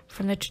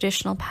from the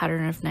traditional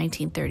pattern of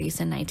 1930s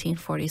and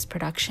 1940s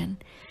production,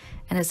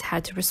 and has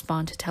had to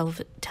respond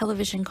to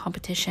television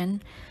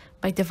competition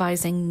by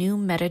devising new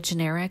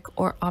meta-generic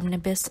or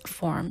omnibus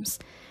forms,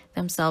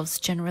 themselves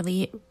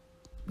generally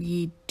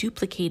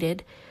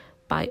reduplicated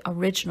by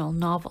original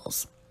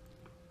novels.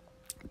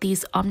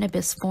 These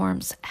omnibus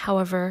forms,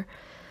 however,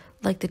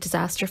 like the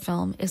disaster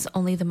film, is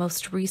only the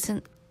most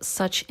recent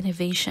such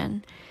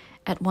innovation,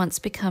 at once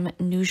become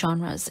new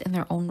genres in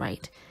their own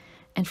right,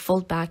 and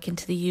fold back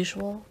into the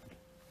usual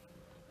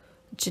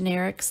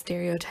generic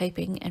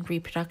stereotyping and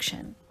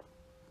reproduction.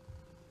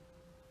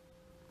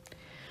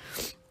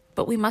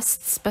 But we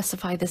must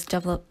specify this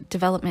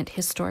development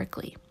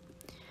historically.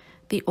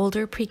 The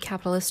older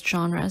pre-capitalist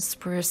genres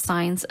were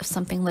signs of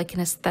something like an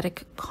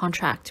aesthetic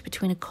contract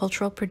between a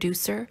cultural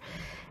producer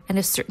and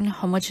a certain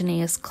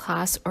homogeneous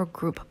class or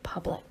group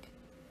public.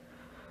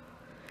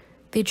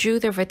 They drew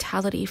their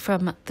vitality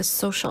from the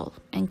social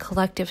and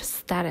collective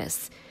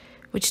status,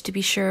 which to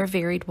be sure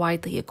varied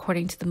widely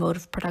according to the mode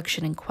of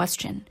production in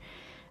question,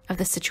 of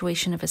the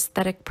situation of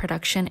aesthetic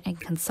production and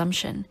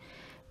consumption,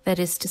 that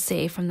is to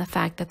say, from the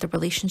fact that the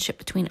relationship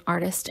between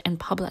artist and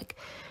public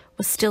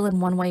was still in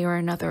one way or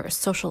another a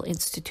social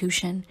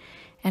institution,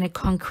 and a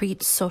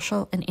concrete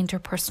social and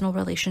interpersonal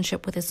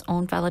relationship with its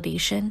own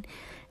validation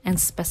and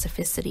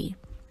specificity.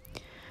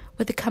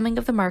 With the coming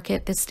of the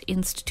market, this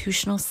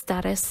institutional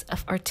status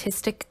of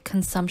artistic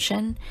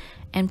consumption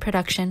and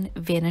production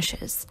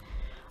vanishes.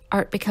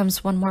 Art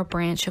becomes one more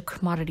branch of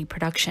commodity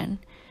production.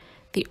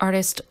 The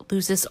artist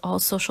loses all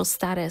social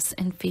status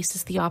and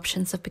faces the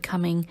options of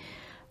becoming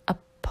a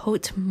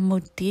pote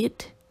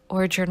maudit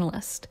or a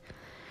journalist.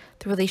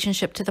 The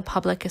relationship to the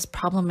public is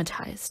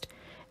problematized,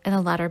 and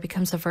the latter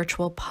becomes a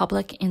virtual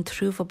public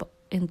introuvable.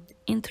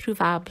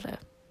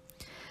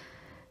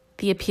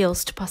 The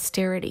appeals to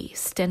posterity,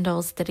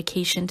 Stendhal's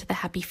dedication to the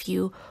happy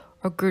few,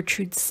 or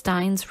Gertrude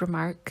Stein's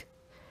remark,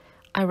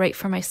 "I write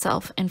for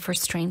myself and for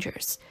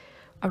strangers,"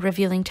 a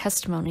revealing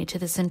testimony to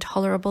this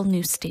intolerable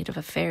new state of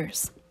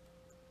affairs.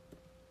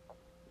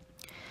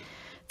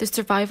 The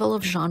survival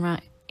of genre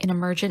in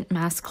emergent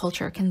mass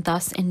culture can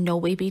thus in no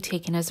way be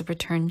taken as a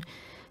return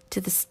to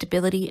the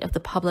stability of the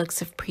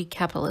publics of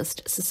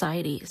pre-capitalist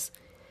societies.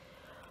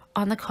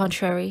 On the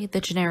contrary,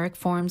 the generic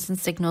forms and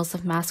signals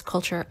of mass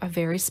culture are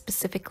very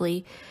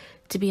specifically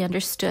to be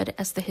understood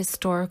as the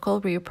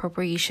historical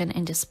reappropriation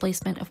and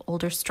displacement of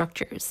older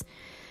structures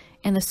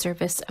in the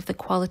service of the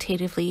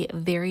qualitatively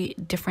very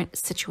different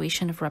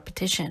situation of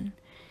repetition.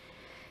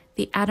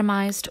 The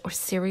atomized or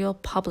serial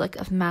public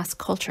of mass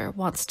culture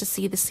wants to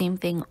see the same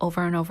thing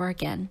over and over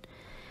again,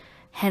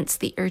 hence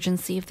the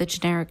urgency of the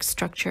generic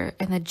structure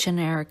and the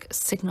generic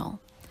signal.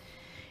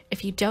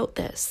 If you doubt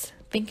this,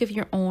 think of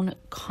your own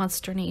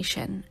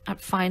consternation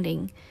at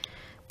finding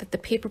that the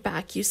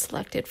paperback you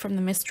selected from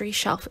the mystery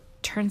shelf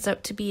turns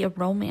out to be a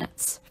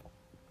romance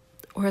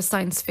or a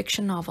science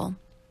fiction novel.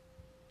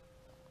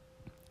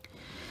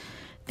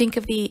 Think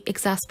of the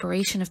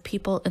exasperation of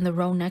people in the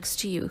row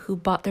next to you who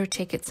bought their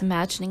tickets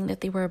imagining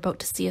that they were about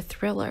to see a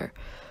thriller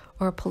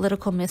or a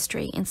political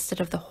mystery instead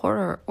of the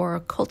horror or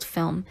occult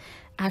film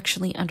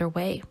actually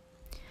underway.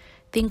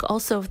 Think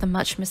also of the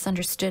much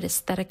misunderstood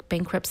aesthetic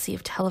bankruptcy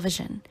of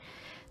television,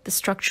 the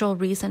structural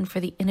reason for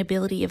the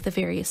inability of the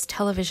various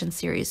television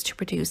series to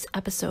produce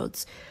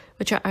episodes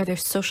which are either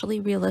socially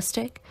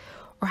realistic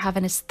or have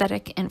an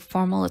aesthetic and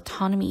formal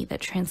autonomy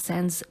that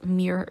transcends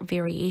mere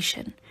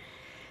variation,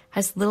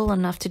 has little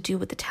enough to do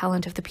with the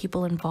talent of the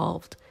people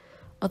involved,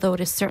 although it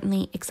is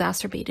certainly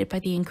exacerbated by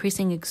the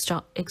increasing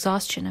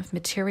exhaustion of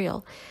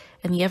material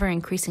and the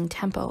ever-increasing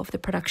tempo of the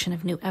production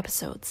of new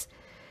episodes,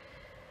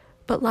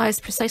 but lies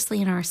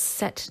precisely in our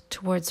set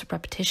towards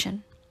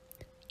repetition.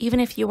 Even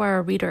if you are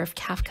a reader of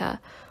Kafka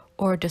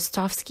or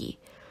Dostoevsky,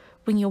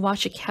 when you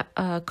watch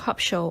a cop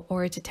show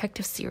or a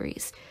detective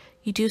series,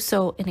 you do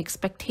so in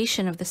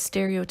expectation of the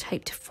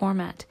stereotyped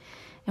format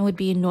and would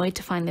be annoyed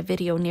to find the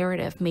video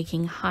narrative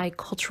making high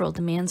cultural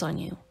demands on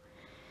you.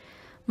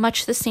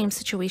 Much the same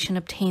situation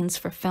obtains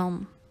for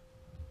film.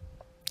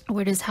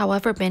 where it has,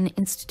 however, been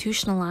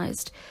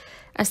institutionalized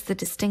as the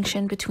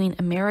distinction between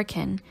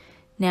American,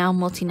 now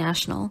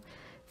multinational,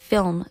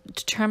 film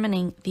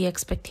determining the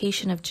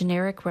expectation of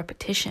generic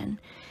repetition,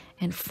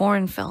 and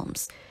foreign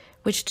films,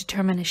 which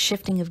determine a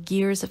shifting of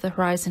gears of the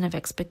horizon of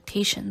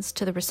expectations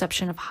to the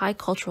reception of high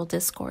cultural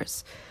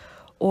discourse,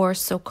 or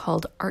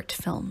so-called art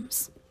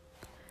films.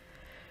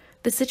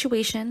 This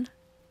situation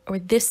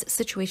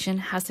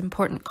has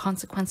important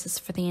consequences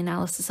for the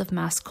analysis of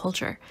mass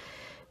culture,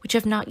 which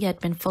have not yet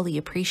been fully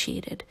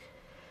appreciated.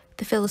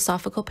 The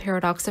philosophical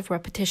paradox of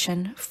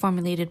repetition,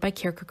 formulated by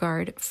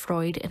Kierkegaard,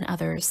 Freud, and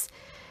others,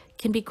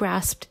 can be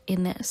grasped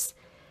in this,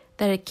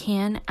 that it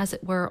can, as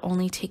it were,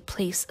 only take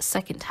place a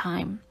second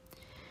time.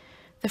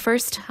 The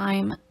first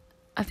time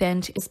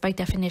event is by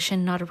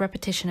definition not a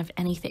repetition of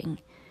anything.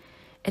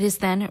 It is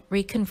then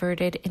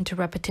reconverted into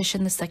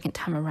repetition the second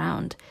time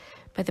around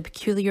by the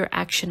peculiar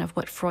action of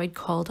what Freud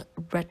called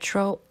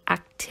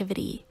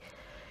retroactivity.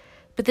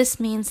 But this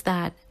means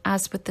that,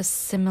 as with the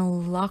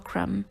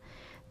simulacrum,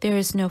 there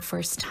is no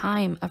first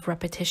time of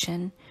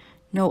repetition,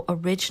 no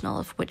original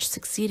of which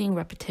succeeding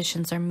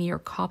repetitions are mere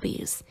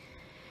copies.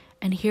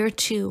 And here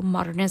too,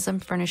 modernism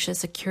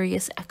furnishes a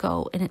curious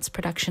echo in its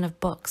production of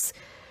books,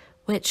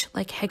 which,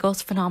 like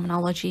Hegel's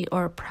Phenomenology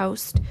or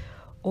Proust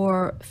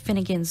or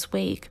Finnegan's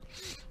Wake,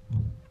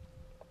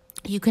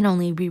 you can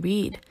only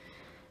reread.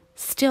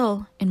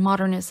 Still, in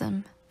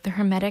modernism, the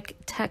Hermetic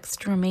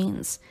text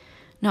remains,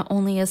 not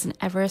only as an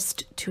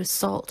Everest to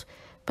assault,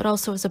 but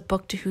also as a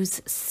book to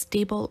whose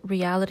stable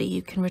reality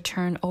you can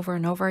return over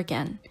and over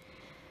again.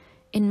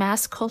 In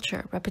mass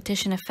culture,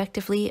 repetition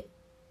effectively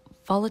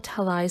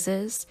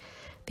volatilizes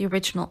the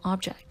original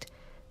object,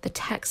 the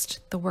text,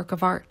 the work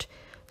of art,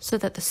 so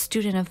that the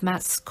student of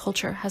mass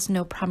culture has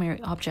no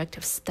primary object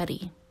of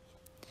study.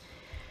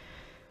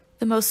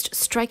 The most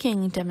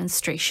striking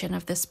demonstration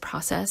of this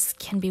process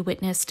can be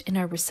witnessed in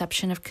our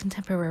reception of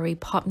contemporary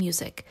pop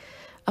music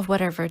of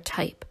whatever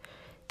type,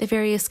 the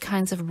various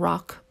kinds of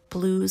rock,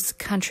 blues,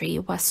 country,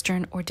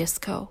 western, or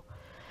disco.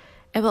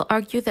 I will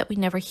argue that we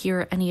never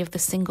hear any of the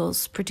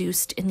singles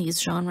produced in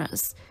these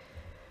genres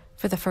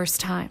for the first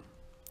time.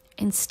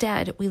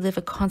 Instead, we live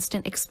a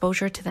constant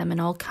exposure to them in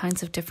all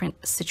kinds of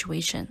different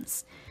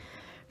situations,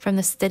 from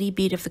the steady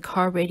beat of the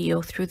car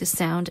radio through the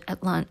sounds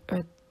at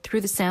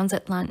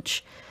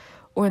lunch,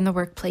 or in the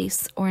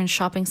workplace, or in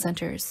shopping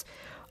centers,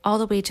 all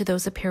the way to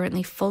those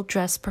apparently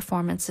full-dress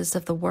performances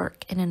of the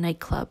work in a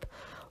nightclub,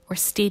 or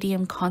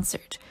stadium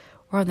concert,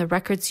 or on the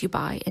records you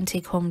buy and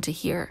take home to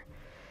hear.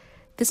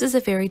 This is a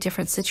very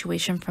different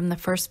situation from the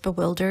first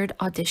bewildered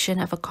audition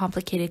of a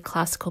complicated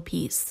classical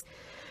piece,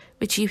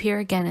 which you hear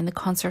again in the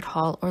concert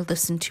hall or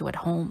listen to at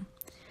home.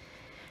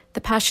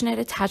 The passionate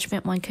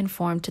attachment one can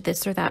form to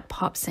this or that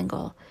pop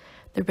single,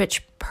 the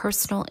rich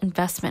personal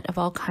investment of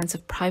all kinds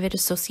of private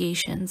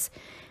associations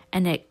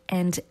and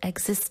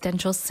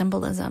existential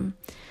symbolism,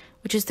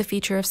 which is the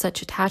feature of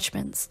such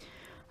attachments,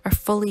 are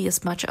fully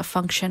as much a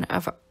function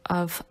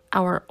of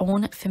our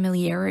own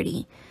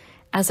familiarity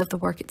as of the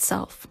work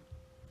itself.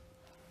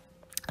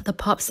 The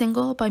pop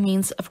single, by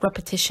means of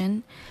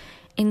repetition,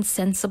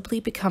 insensibly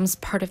becomes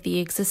part of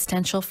the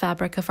existential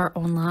fabric of our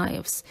own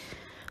lives,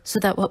 so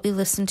that what we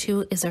listen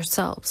to is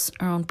ourselves,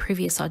 our own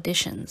previous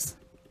auditions.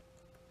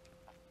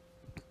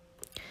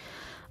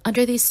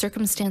 Under these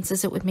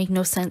circumstances, it would make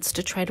no sense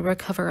to try to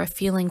recover a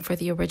feeling for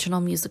the original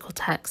musical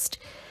text,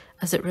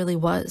 as it really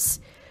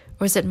was,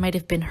 or as it might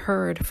have been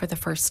heard for the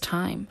first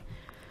time.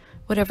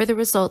 Whatever the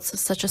results of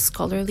such a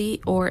scholarly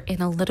or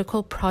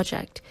analytical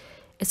project,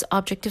 its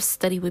object of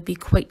study would be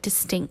quite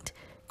distinct,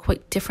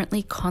 quite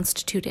differently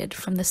constituted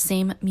from the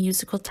same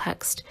musical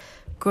text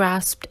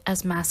grasped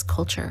as mass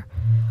culture,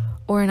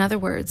 or in other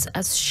words,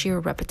 as sheer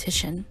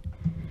repetition.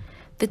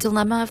 The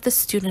dilemma of the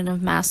student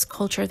of mass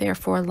culture,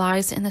 therefore,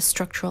 lies in the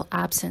structural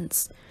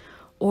absence,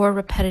 or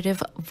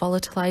repetitive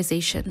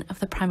volatilization of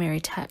the primary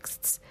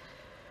texts.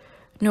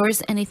 Nor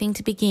is anything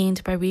to be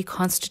gained by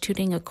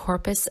reconstituting a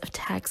corpus of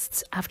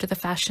texts after the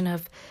fashion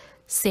of,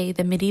 say,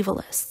 the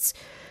medievalists,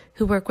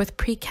 who work with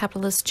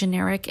pre-capitalist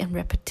generic and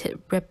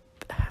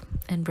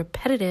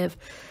repetitive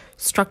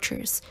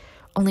structures,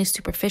 only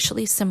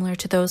superficially similar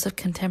to those of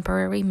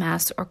contemporary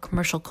mass or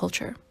commercial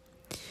culture.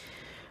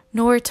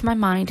 Nor, to my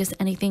mind, is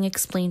anything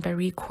explained by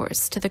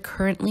recourse to the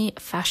currently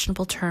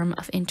fashionable term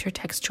of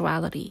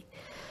intertextuality,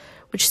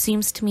 which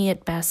seems to me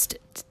at best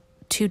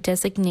to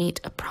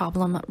designate a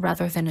problem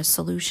rather than a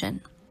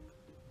solution.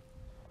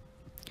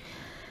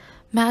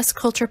 Mass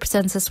culture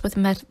presents us with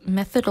a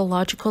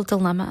methodological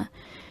dilemma,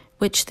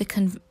 which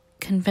the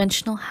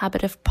conventional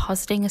habit of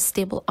positing a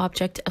stable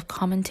object of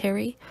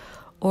commentary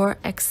or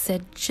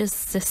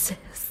exegesis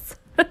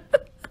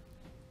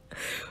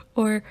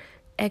or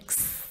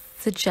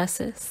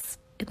exegesis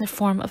in the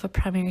form of a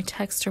primary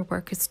text or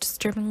work is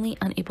disturbingly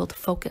unable to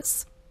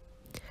focus,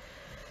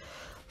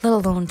 let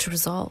alone to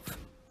resolve.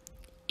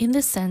 In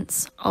this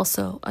sense,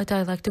 also, a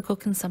dialectical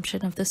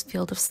consumption of this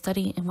field of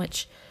study in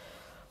which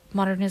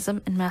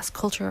modernism and mass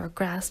culture are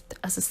grasped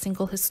as a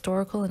single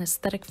historical and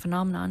aesthetic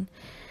phenomenon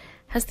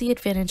has the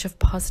advantage of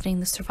positing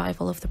the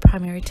survival of the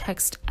primary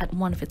text at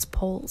one of its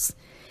poles,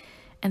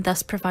 and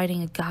thus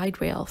providing a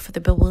guide rail for the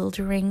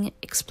bewildering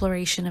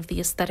exploration of the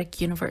aesthetic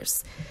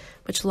universe,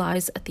 which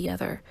lies at the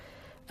other,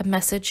 a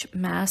message,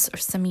 mass, or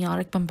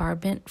semiotic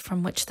bombardment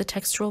from which the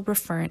textual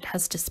referent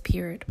has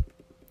disappeared.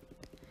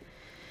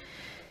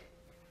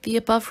 The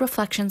above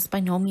reflections by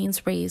no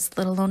means raise,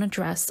 let alone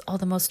address, all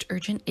the most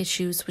urgent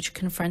issues which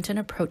confront an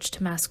approach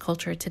to mass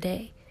culture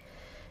today.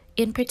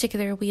 In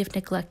particular, we have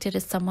neglected a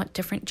somewhat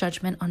different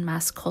judgment on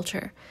mass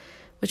culture,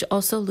 which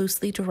also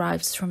loosely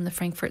derives from the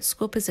Frankfurt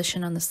School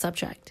position on the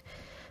subject,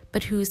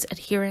 but whose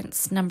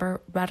adherents number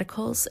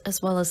radicals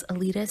as well as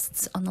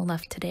elitists on the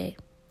left today.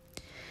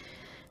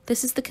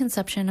 This is the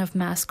conception of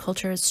mass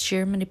culture as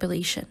sheer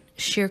manipulation,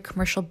 sheer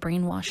commercial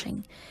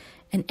brainwashing,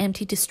 and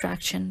empty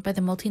distraction by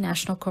the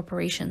multinational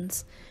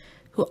corporations,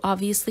 who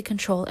obviously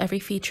control every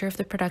feature of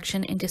the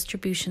production and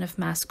distribution of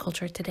mass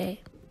culture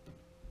today.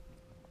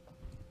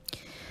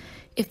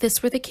 If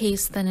this were the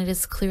case, then it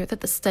is clear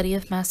that the study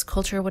of mass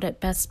culture would at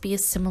best be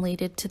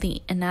assimilated to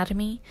the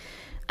anatomy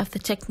of the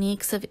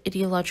techniques of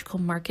ideological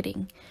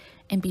marketing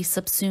and be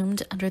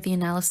subsumed under the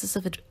analysis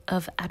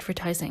of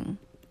advertising.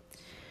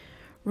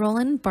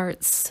 Roland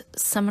Barthes'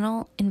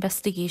 seminal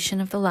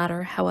investigation of the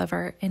latter,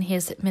 however, and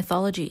his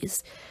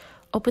mythologies,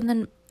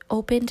 opened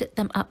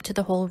them up to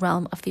the whole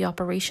realm of the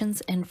operations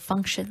and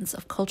functions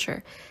of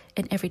culture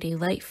in everyday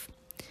life.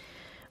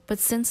 But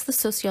since the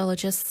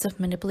sociologists of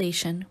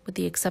manipulation, with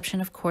the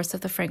exception of course of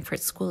the Frankfurt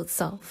School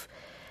itself,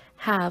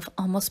 have,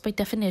 almost by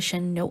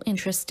definition, no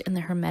interest in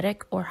the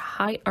hermetic or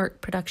high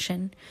art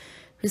production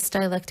whose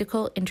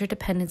dialectical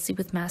interdependency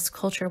with mass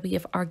culture we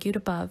have argued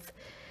above,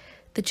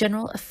 the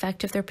general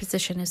effect of their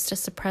position is to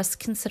suppress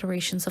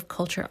considerations of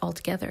culture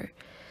altogether,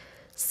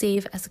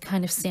 save as a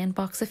kind of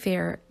sandbox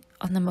affair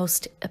on the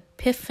most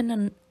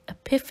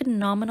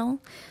epiphenomenal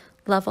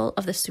level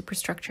of the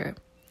superstructure.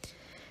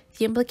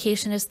 The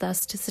implication is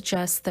thus to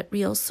suggest that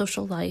real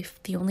social life,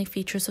 the only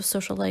features of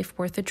social life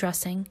worth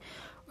addressing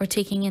or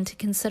taking into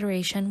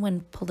consideration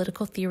when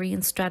political theory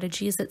and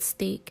strategy is at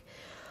stake,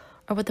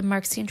 are what the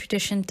Marxian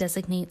tradition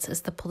designates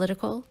as the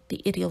political,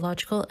 the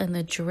ideological, and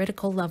the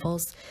juridical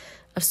levels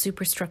of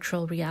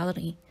superstructural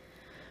reality.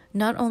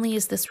 Not only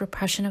is this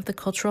repression of the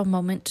cultural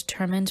moment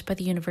determined by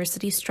the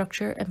university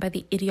structure and by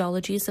the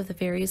ideologies of the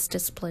various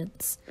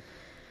disciplines.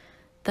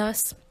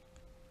 Thus,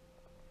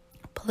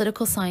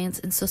 political science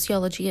and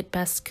sociology at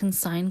best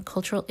consign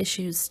cultural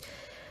issues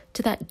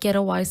to that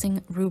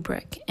ghettoizing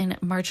rubric and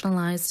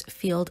marginalized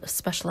field of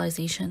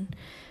specialization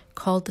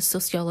called the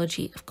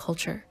sociology of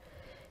culture.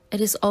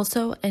 It is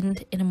also,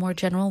 and in a more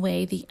general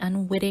way, the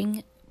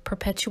unwitting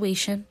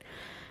perpetuation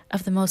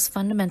of the most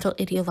fundamental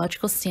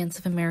ideological stance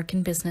of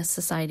American business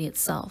society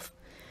itself,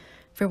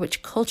 for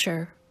which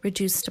culture,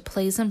 reduced to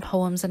plays and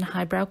poems and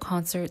highbrow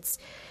concerts,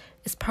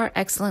 is par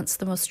excellence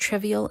the most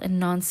trivial and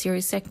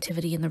non-serious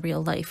activity in the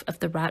real life of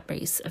the rat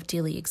race of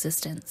daily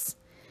existence.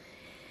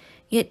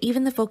 Yet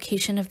even the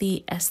vocation of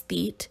the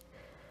aesthete,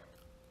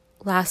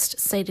 last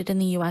cited in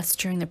the U.S.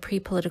 during the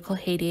pre-political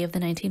heyday of the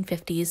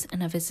 1950s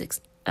and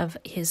of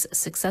his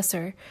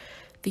successor,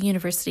 the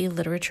university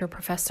literature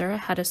professor,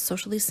 had a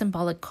socially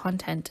symbolic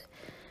content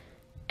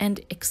and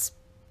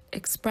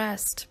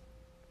expressed,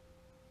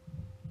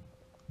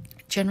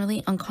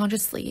 generally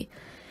unconsciously,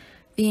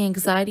 the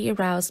anxiety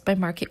aroused by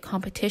market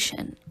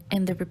competition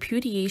and the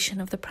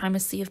repudiation of the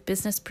primacy of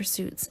business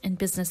pursuits and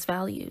business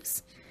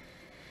values.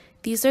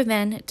 These are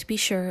then, to be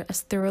sure,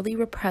 as thoroughly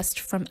repressed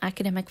from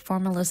academic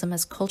formalism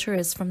as culture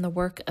is from the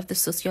work of the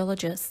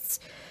sociologists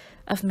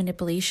of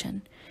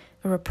manipulation,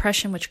 a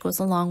repression which goes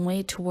a long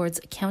way towards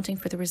accounting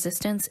for the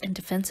resistance and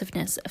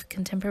defensiveness of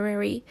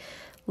contemporary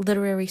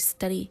literary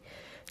study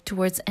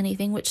towards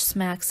anything which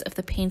smacks of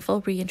the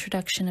painful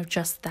reintroduction of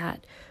just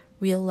that,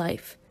 real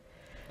life.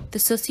 The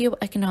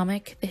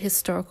socio-economic, the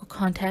historical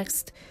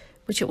context,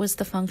 which it was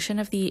the function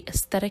of the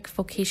aesthetic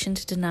vocation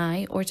to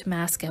deny or to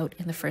mask out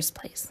in the first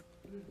place.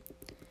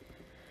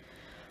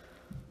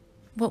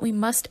 What we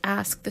must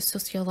ask the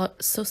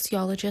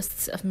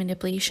sociologists of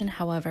manipulation,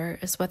 however,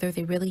 is whether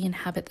they really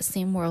inhabit the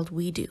same world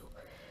we do.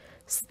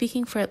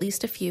 Speaking for at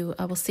least a few,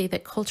 I will say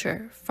that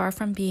culture, far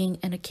from being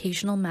an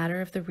occasional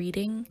matter of the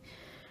reading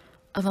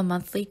of a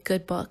monthly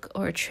good book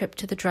or a trip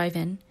to the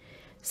drive-in,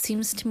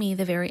 seems to me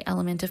the very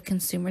element of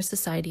consumer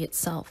society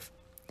itself.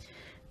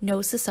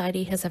 No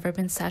society has ever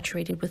been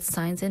saturated with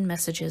signs and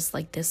messages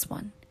like this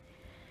one.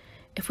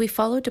 If we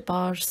follow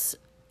Debauche's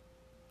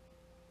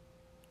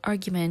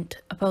argument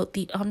about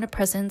the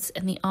omnipresence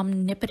and the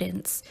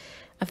omnipotence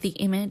of the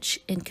image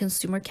in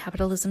consumer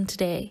capitalism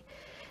today,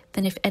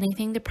 then if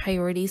anything, the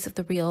priorities of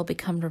the real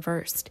become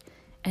reversed,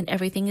 and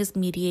everything is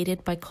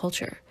mediated by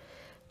culture,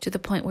 to the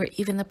point where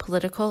even the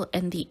political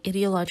and the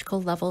ideological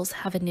levels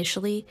have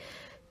initially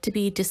to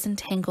be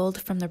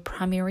disentangled from the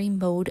primary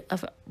mode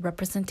of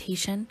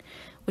representation,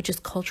 which is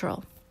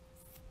cultural.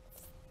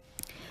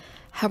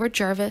 Howard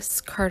Jarvis,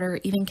 Carter,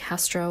 even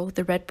Castro,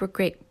 the Red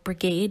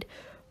Brigade,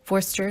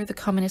 Forster, the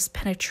communist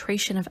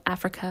penetration of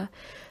Africa,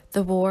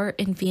 the war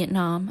in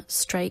Vietnam,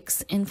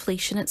 strikes,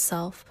 inflation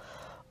itself,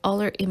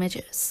 all are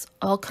images,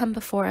 all come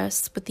before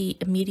us with the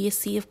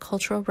immediacy of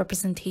cultural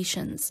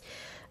representations,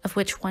 of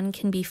which one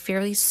can be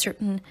fairly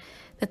certain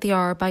that they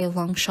are by a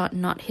long shot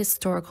not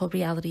historical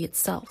reality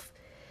itself.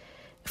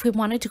 If we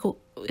wanted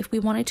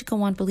to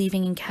go on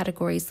believing in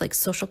categories like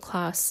social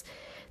class,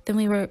 then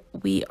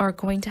we are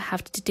going to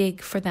have to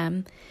dig for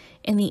them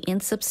in the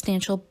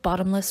insubstantial,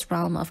 bottomless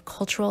realm of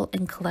cultural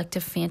and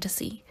collective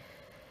fantasy.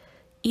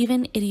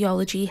 Even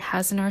ideology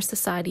has in our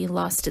society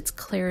lost its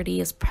clarity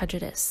as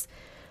prejudice,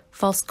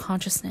 false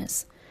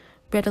consciousness,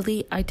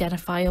 readily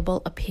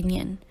identifiable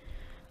opinion.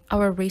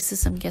 Our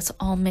racism gets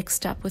all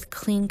mixed up with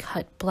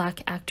clean-cut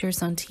black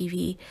actors on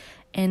TV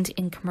and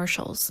in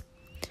commercials.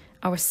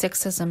 Our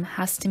sexism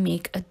has to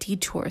make a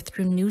detour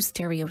through new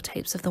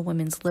stereotypes of the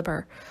women's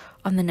liber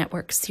on the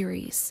network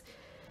series.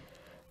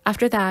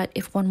 After that,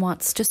 if one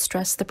wants to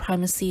stress the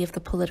primacy of the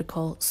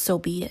political, so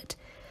be it.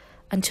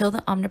 Until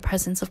the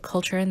omnipresence of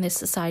culture in this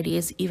society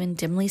is even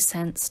dimly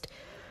sensed,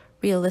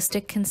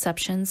 realistic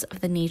conceptions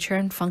of the nature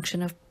and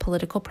function of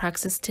political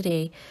praxis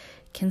today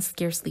can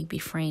scarcely be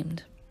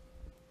framed.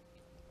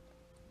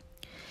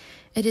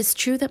 It is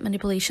true that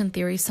manipulation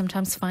theory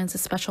sometimes finds a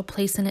special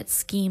place in its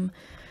scheme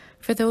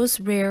for those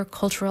rare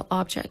cultural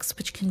objects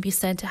which can be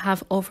said to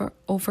have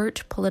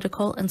overt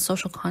political and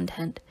social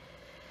content.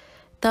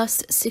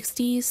 Thus,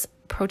 60s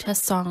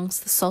protest songs,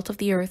 The Salt of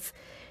the Earth,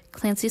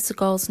 Clancy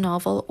Segal's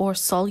novel, or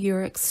Saul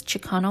Urich's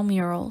Chicano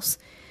murals,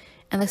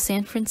 and the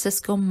San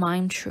Francisco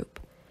Mime Troupe.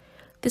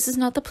 This is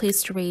not the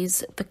place to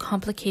raise the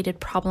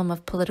complicated problem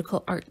of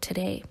political art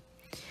today,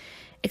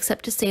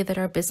 except to say that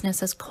our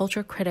business as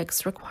culture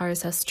critics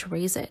requires us to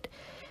raise it,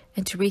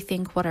 and to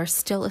rethink what are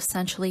still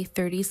essentially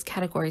 30s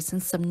categories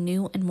in some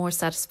new and more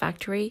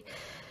satisfactory,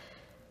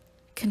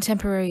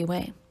 contemporary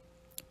way.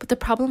 But the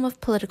problem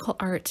of political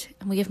art,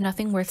 and we have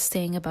nothing worth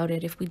saying about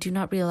it if we do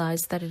not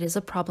realize that it is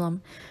a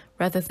problem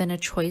rather than a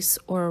choice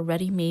or a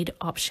ready-made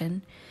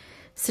option,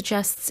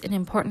 suggests an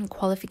important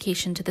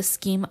qualification to the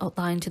scheme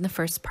outlined in the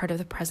first part of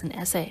the present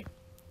essay.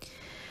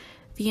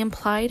 The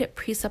implied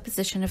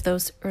presupposition of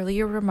those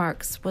earlier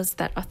remarks was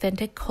that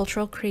authentic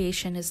cultural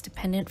creation is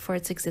dependent for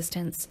its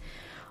existence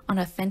on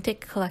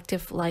authentic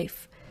collective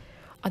life,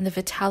 on the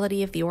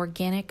vitality of the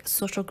organic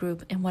social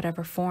group in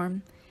whatever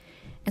form.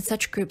 And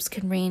such groups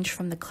can range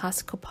from the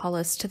classical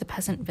polis to the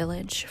peasant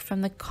village,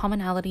 from the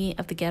commonality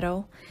of the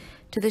ghetto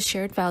to the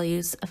shared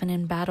values of an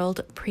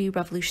embattled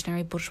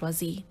pre-revolutionary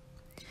bourgeoisie.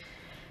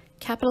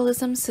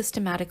 Capitalism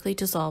systematically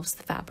dissolves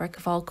the fabric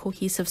of all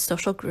cohesive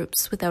social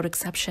groups without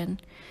exception,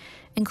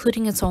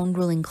 including its own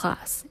ruling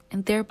class,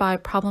 and thereby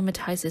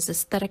problematizes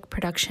aesthetic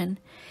production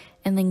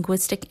and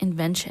linguistic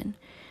invention,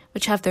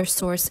 which have their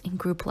source in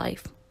group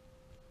life.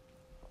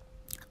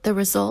 The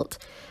result,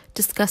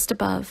 discussed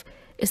above,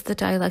 is the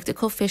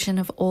dialectical fission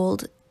of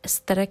old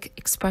aesthetic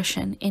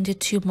expression into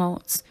two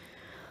modes,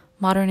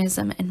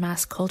 modernism and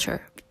mass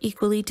culture,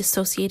 equally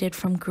dissociated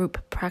from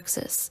group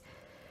praxis.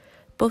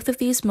 Both of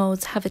these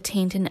modes have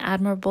attained an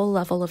admirable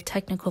level of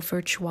technical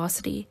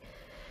virtuosity,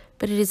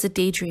 but it is a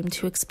daydream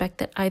to expect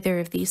that either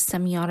of these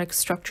semiotic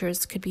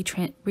structures could be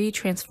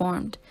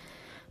retransformed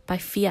by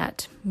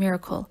fiat,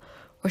 miracle,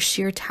 or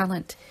sheer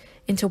talent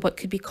into what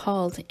could be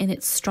called, in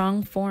its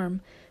strong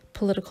form,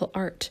 political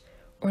art,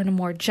 or in a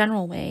more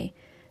general way,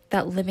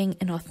 that living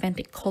and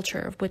authentic culture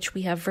of which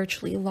we have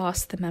virtually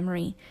lost the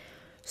memory,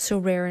 so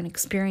rare an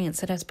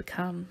experience it has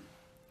become.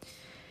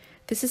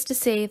 This is to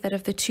say that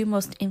of the two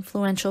most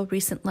influential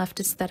recent left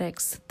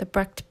aesthetics, the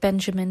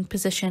Brecht-Benjamin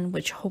position,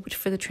 which hoped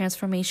for the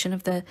transformation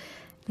of the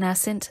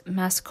nascent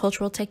mass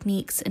cultural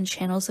techniques and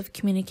channels of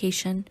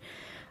communication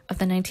of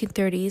the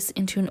 1930s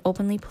into an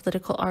openly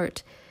political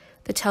art,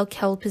 the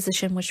Telkel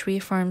position, which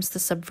reaffirms the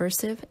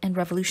subversive and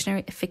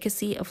revolutionary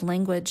efficacy of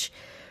language,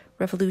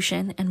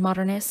 revolution, and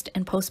modernist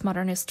and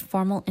postmodernist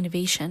formal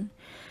innovation,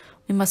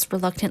 we must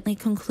reluctantly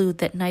conclude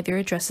that neither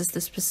addresses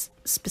the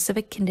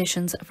specific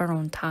conditions of our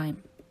own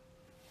time.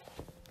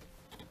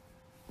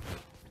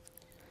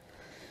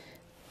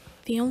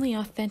 The only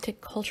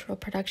authentic cultural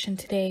production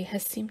today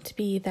has seemed to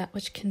be that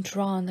which can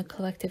draw on the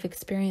collective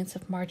experience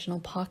of marginal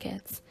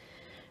pockets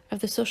of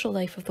the social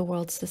life of the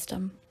world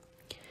system.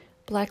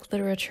 Black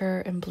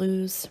literature and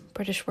blues,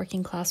 British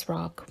working class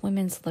rock,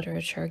 women's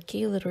literature,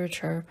 gay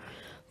literature,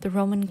 the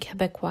Roman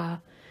Québécois,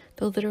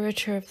 the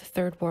literature of the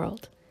Third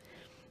World.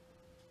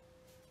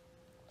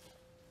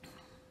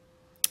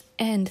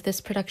 And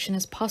this production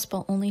is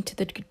possible only to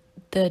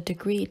the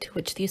degree to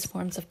which these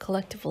forms of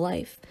collective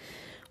life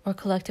or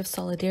collective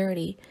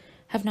solidarity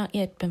have not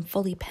yet been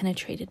fully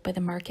penetrated by the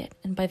market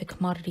and by the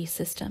commodity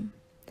system.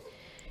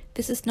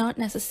 This is not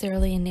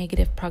necessarily a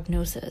negative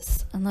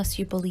prognosis, unless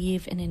you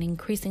believe in an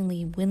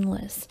increasingly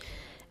winless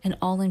and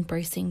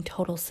all-embracing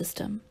total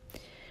system.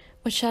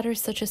 What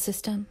shatters such a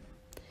system?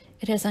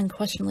 It has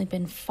unquestionably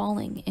been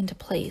falling into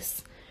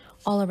place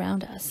all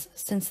around us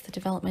since the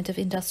development of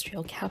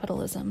industrial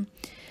capitalism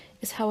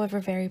is, however,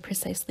 very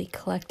precisely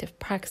collective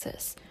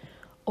praxis,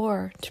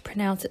 or, to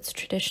pronounce its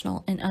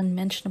traditional and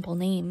unmentionable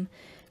name,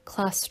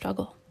 class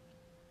struggle.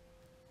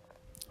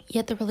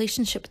 Yet the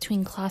relationship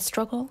between class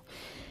struggle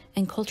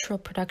and cultural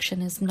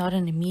production is not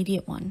an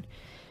immediate one.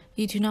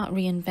 You do not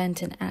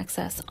reinvent an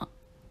access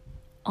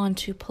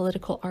onto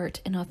political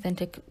art and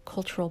authentic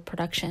cultural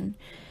production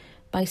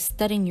by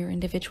studying your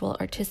individual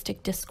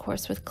artistic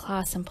discourse with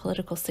class and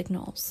political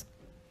signals.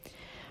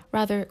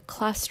 Rather,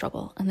 class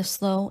struggle and the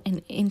slow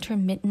and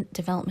intermittent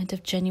development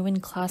of genuine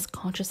class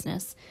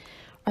consciousness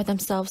are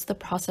themselves the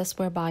process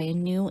whereby a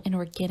new and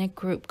organic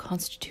group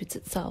constitutes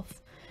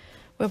itself,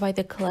 whereby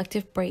the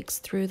collective breaks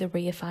through the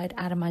reified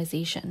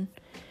atomization.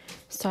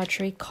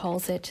 Sartre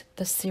calls it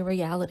the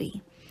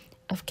seriality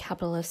of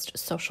capitalist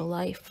social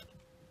life.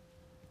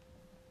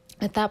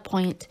 At that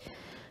point,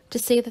 to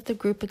say that the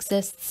group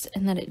exists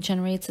and that it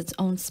generates its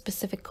own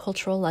specific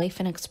cultural life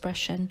and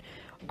expression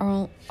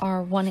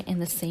are one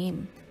and the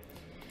same.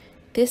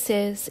 This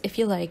is, if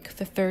you like,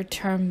 the third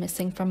term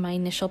missing from my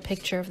initial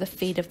picture of the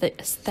fate of the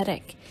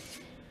aesthetic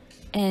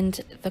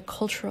and the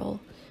cultural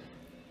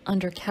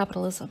under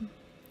capitalism.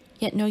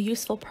 Yet no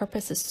useful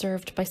purpose is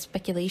served by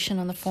speculation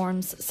on the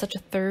forms such a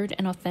third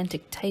and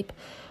authentic type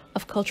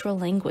of cultural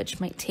language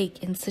might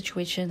take in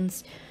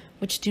situations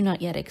which do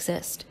not yet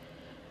exist.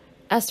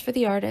 As for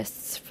the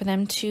artists, for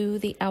them too,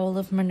 the owl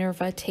of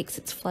Minerva takes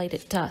its flight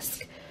at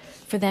dusk.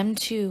 For them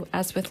too,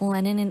 as with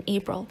Lenin and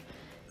April,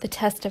 the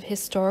test of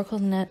historical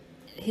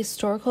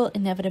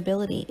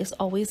inevitability is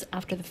always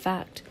after the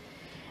fact,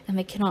 and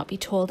they cannot be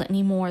told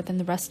any more than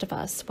the rest of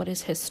us what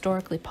is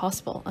historically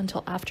possible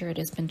until after it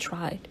has been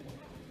tried.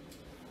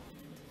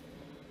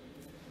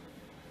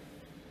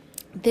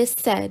 This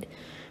said,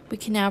 we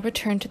can now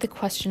return to the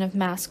question of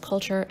mass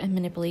culture and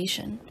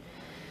manipulation.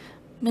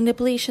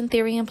 Manipulation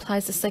theory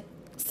implies a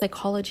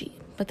psychology,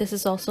 but this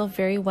is also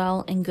very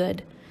well and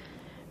good.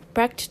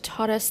 Brecht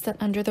taught us that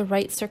under the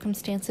right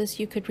circumstances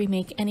you could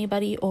remake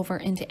anybody over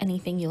into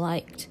anything you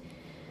liked.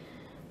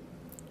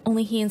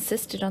 Only he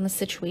insisted on the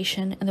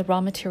situation and the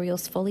raw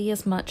materials fully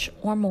as much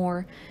or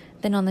more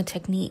than on the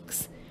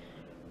techniques.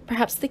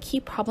 Perhaps the key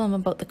problem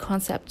about the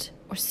concept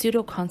or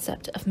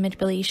pseudo-concept of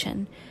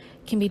manipulation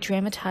can be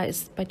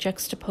dramatized by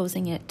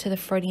juxtaposing it to the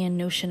Freudian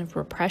notion of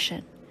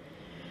repression.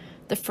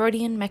 The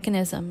Freudian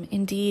mechanism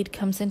indeed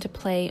comes into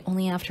play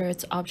only after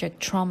its object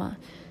trauma,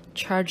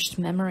 charged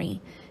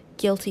memory,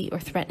 guilty or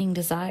threatening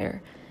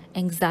desire,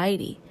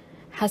 anxiety,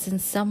 has in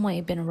some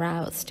way been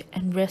aroused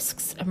and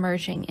risks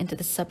emerging into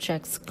the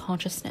subject's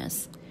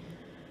consciousness.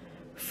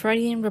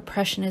 Freudian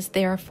repression is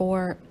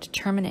therefore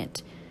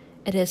determinate.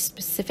 It is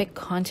specific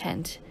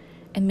content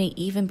and may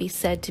even be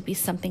said to be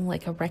something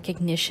like a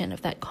recognition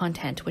of that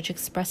content which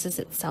expresses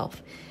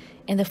itself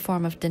in the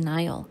form of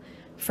denial,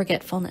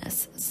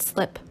 forgetfulness,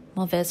 slip,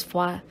 mauvaise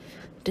foi,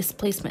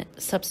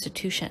 displacement,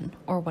 substitution,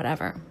 or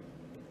whatever.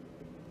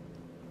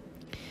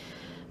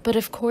 But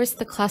of course,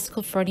 the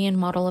classical Freudian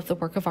model of the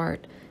work of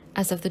art,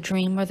 as of the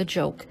dream or the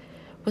joke,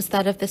 was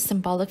that of the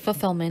symbolic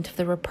fulfillment of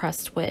the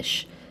repressed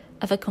wish,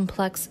 of a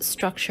complex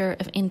structure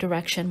of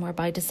indirection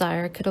whereby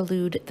desire could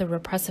elude the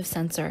repressive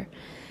censor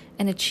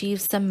and achieve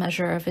some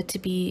measure of it to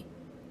be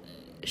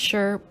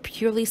sure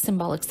purely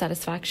symbolic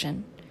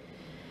satisfaction.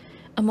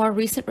 A more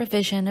recent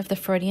revision of the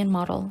Freudian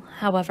model,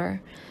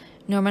 however,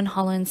 Norman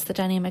Holland's The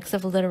Dynamics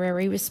of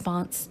Literary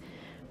Response,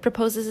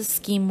 proposes a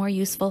scheme more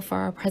useful for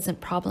our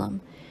present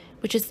problem,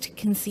 which is to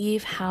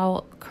conceive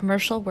how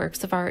commercial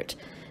works of art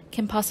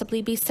can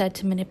possibly be said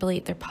to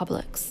manipulate their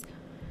publics.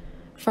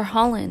 For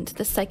Holland,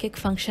 the psychic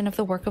function of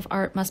the work of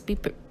art must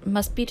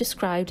be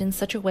described in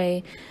such a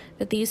way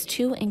that these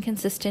two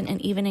inconsistent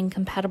and even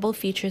incompatible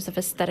features of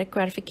aesthetic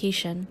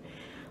gratification,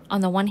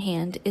 on the one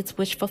hand, its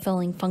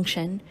wish-fulfilling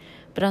function,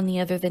 but on the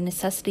other, the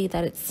necessity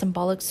that its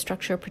symbolic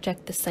structure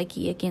protect the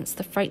psyche against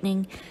the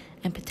frightening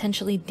and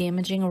potentially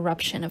damaging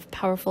eruption of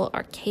powerful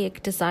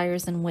archaic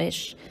desires and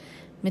wish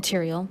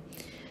material,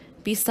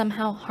 be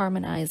somehow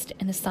harmonized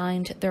and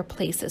assigned their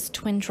place as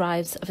twin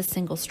drives of a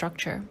single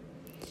structure.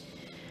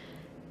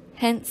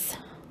 Hence,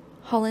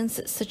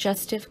 Holland's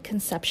suggestive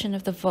conception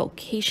of the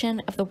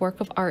vocation of the work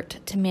of art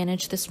to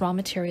manage this raw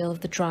material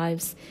of the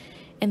drives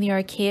and the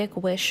archaic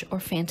wish or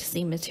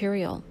fantasy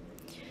material.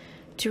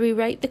 To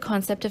rewrite the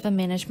concept of a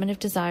management of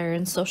desire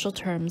in social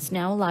terms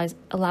now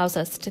allows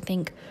us to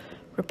think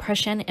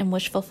repression and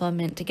wish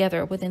fulfillment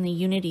together within the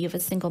unity of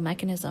a single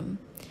mechanism,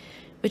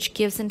 which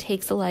gives and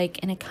takes alike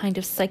in a kind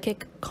of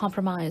psychic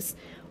compromise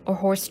or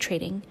horse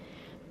trading,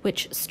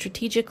 which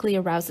strategically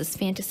arouses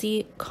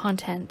fantasy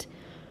content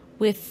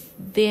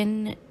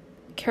within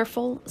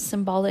careful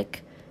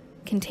symbolic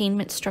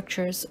containment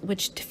structures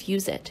which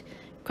diffuse it,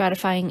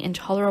 gratifying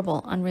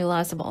intolerable,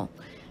 unrealizable,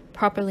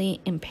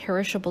 properly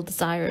imperishable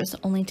desires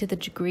only to the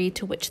degree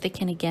to which they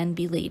can again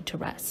be laid to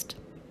rest.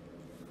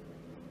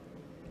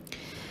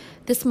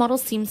 This model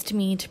seems to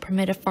me to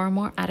permit a far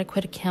more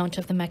adequate account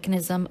of the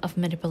mechanism of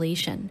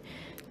manipulation,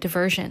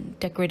 diversion,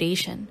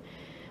 degradation,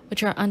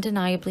 which are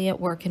undeniably at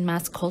work in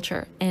mass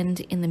culture and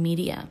in the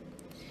media.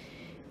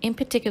 In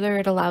particular,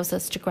 it allows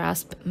us to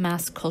grasp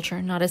mass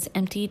culture not as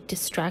empty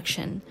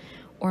distraction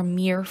or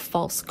mere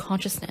false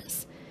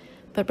consciousness,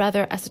 but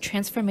rather as a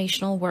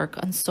transformational work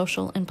on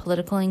social and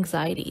political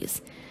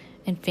anxieties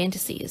and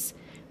fantasies,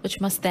 which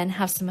must then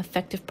have some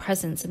effective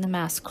presence in the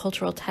mass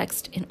cultural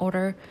text in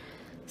order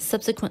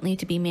subsequently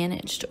to be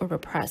managed or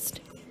repressed.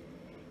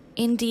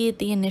 Indeed,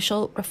 the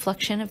initial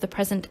reflection of the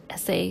present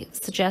essay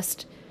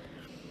suggests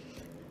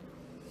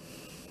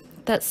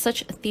that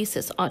such a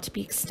thesis ought to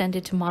be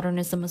extended to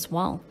modernism as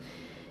well,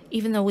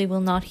 even though we will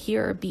not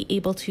here be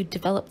able to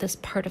develop this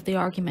part of the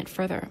argument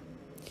further.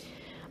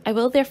 I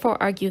will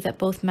therefore argue that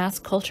both mass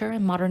culture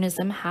and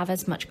modernism have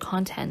as much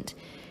content,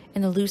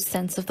 in the loose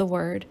sense of the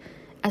word,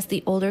 as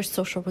the older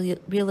social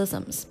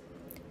realisms,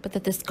 but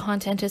that this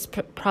content is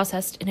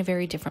processed in a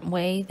very different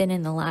way than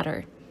in the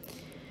latter.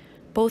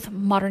 Both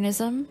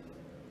modernism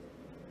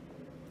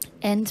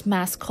and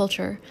mass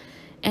culture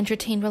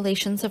entertain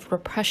relations of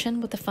repression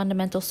with the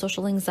fundamental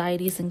social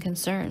anxieties and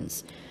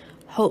concerns,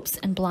 hopes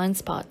and blind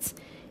spots,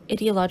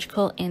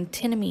 ideological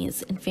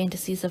antinomies and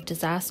fantasies of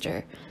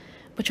disaster,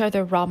 which are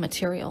their raw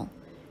material.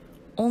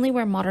 Only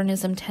where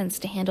modernism tends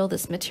to handle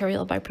this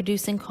material by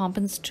producing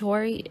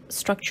compensatory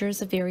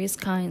structures of various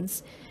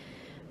kinds,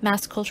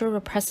 mass culture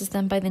represses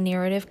them by the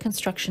narrative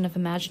construction of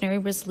imaginary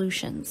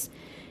resolutions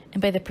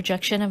and by the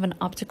projection of an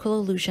optical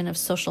illusion of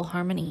social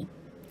harmony.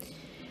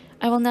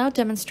 I will now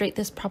demonstrate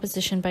this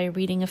proposition by a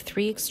reading of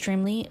 3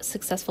 extremely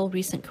successful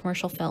recent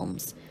commercial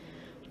films: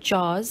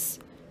 Jaws,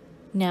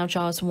 now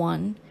Jaws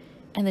 1,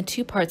 and the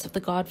 2 parts of The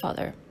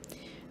Godfather.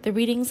 The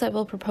readings I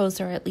will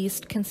propose are at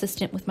least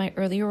consistent with my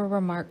earlier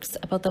remarks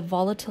about the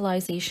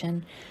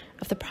volatilization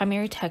of the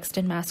primary text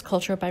in mass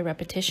culture by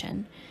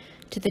repetition,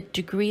 to the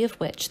degree of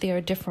which they are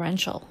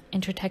differential,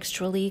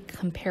 intertextually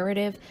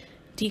comparative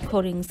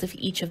decodings of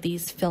each of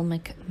these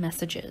filmic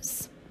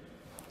messages.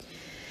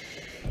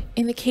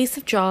 In the case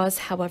of Jaws,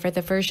 however,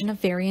 the version of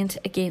variant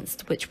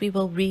against which we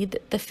will read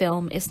the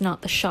film is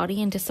not the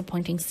shoddy and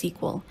disappointing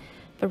sequel,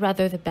 but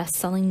rather the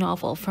best-selling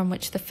novel from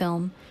which the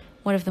film,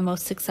 one of the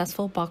most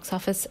successful box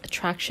office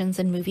attractions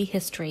in movie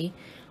history,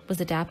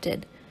 was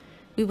adapted.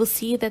 We will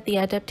see that the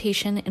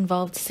adaptation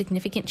involved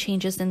significant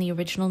changes in the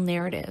original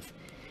narrative.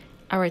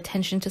 Our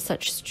attention to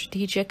such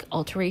strategic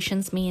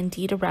alterations may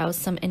indeed arouse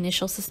some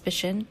initial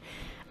suspicion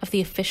of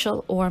the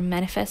official or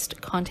manifest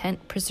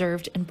content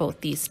preserved in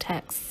both these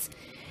texts,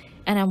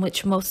 and on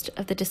which most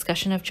of the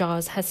discussion of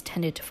Jaws has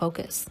tended to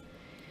focus.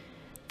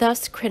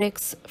 Thus,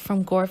 critics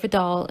from Gore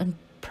Vidal and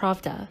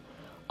Pravda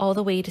all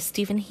the way to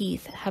Stephen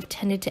Heath have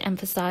tended to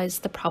emphasize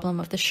the problem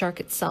of the shark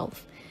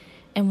itself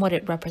and what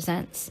it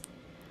represents.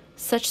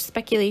 Such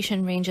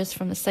speculation ranges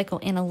from the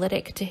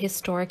psychoanalytic to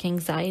historic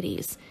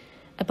anxieties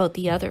about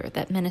the other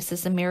that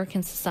menaces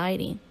American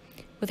society,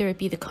 whether it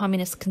be the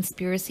communist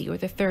conspiracy or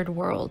the Third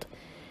World,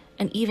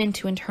 and even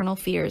to internal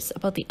fears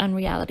about the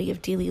unreality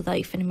of daily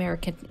life in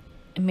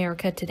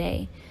America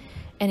today,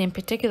 and in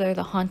particular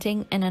the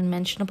haunting and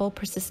unmentionable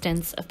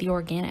persistence of the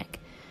organic,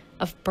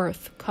 of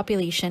birth,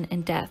 copulation,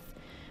 and death,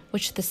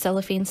 which the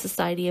cellophane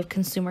society of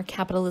consumer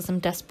capitalism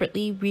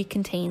desperately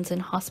recontains in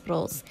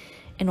hospitals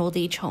and old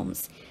age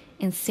homes,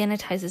 and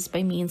sanitizes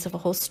by means of a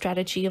whole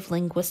strategy of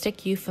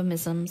linguistic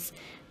euphemisms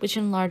which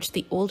enlarge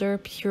the older,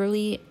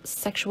 purely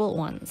sexual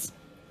ones.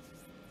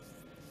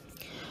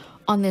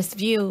 On this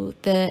view,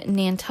 the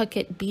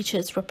Nantucket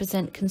beaches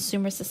represent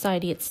consumer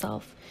society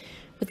itself,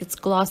 with its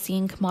glossy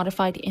and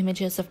commodified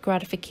images of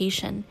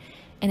gratification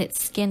and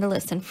its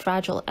scandalous and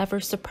fragile,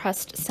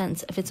 ever-suppressed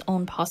sense of its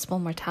own possible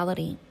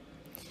mortality.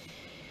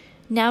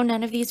 Now,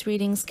 none of these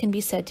readings can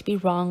be said to be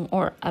wrong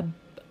or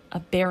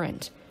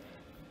aberrant,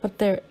 but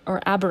their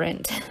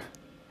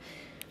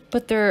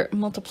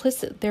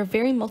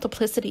very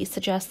multiplicity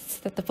suggests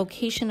that the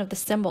vocation of the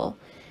symbol,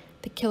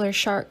 the killer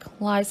shark,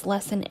 lies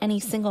less in any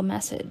single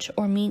message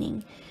or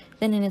meaning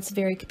than in its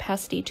very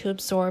capacity to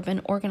absorb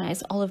and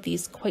organize all of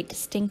these quite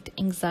distinct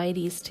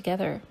anxieties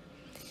together.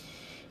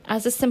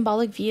 As a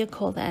symbolic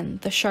vehicle, then,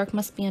 the shark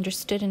must be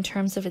understood in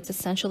terms of its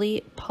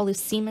essentially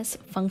polysemous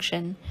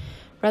function,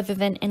 rather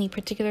than any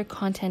particular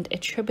content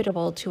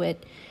attributable to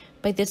it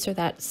by this or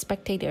that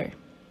spectator.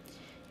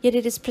 Yet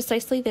it is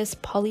precisely this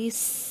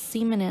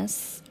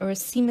polysemousness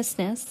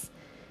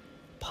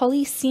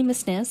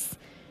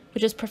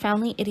which is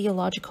profoundly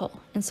ideological,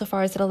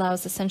 insofar as it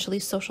allows essentially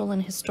social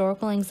and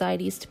historical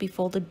anxieties to be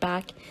folded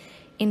back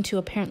into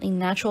apparently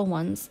natural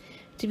ones,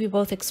 to be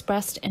both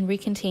expressed and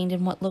recontained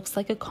in what looks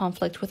like a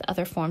conflict with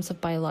other forms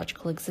of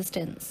biological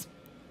existence.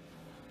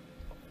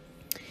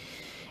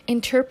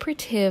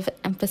 Interpretive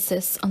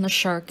emphasis on the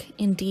shark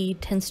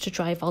indeed tends to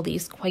drive all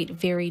these quite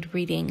varied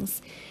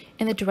readings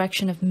in the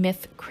direction of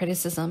myth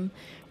criticism,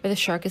 where the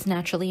shark is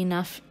naturally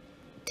enough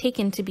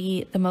taken to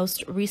be the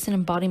most recent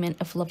embodiment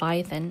of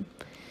Leviathan,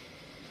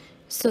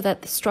 so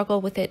that the struggle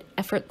with it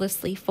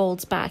effortlessly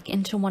folds back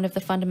into one of the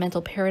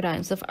fundamental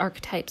paradigms of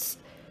archetypes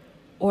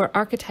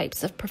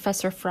of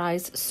Professor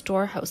Fry's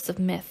storehouse of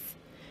myth.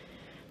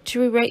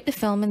 To rewrite the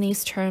film in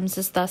these terms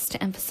is thus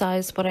to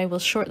emphasize what I will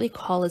shortly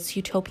call its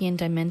utopian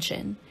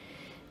dimension,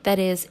 that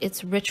is,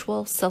 its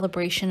ritual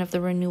celebration of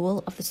the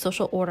renewal of the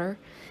social order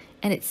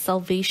and its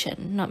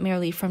salvation, not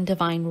merely from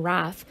divine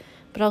wrath,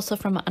 but also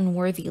from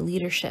unworthy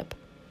leadership.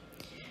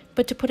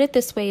 But to put it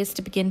this way is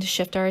to begin to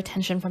shift our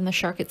attention from the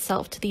shark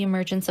itself to the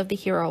emergence of the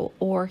hero,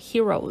 or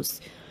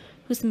heroes,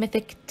 whose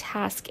mythic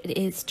task it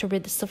is to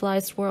rid the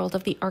civilized world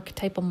of the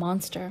archetypal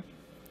monster.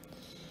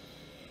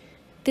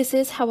 This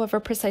is, however,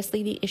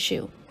 precisely the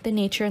issue, the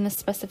nature and the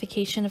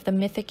specification of the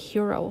mythic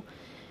hero,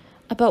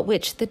 about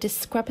which the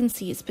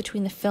discrepancies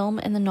between the film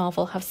and the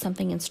novel have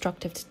something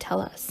instructive to tell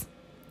us.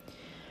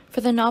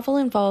 For the novel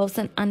involves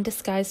an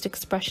undisguised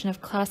expression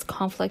of class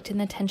conflict in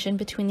the tension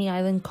between the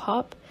island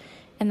cop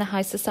and the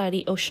high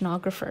society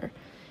oceanographer,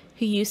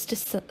 who used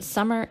to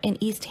summer in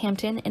East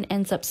Hampton and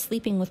ends up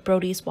sleeping with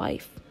Brody's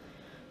wife.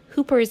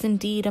 Hooper is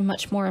indeed a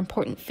much more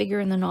important figure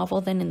in the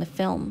novel than in the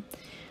film,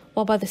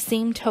 while by the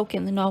same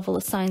token the novel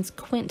assigns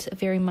Quint a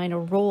very minor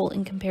role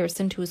in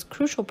comparison to his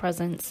crucial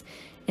presence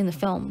in the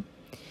film.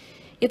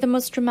 Yet the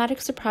most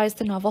dramatic surprise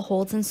the novel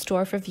holds in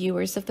store for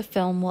viewers of the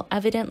film will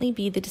evidently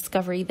be the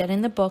discovery that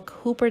in the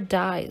book Hooper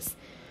dies,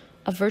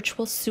 a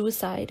virtual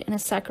suicide and a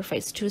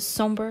sacrifice to his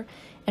somber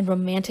and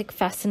romantic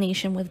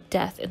fascination with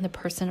death in the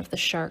person of the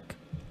shark.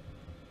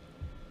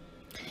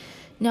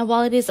 Now,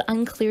 while it is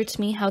unclear to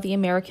me how the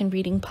American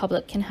reading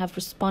public can have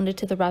responded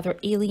to the rather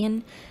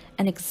alien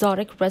and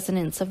exotic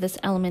resonance of this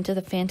element of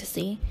the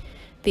fantasy,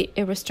 the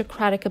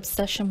aristocratic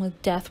obsession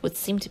with death would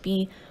seem to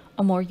be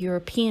a more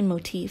European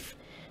motif.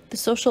 The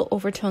social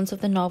overtones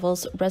of the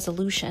novel's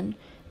resolution,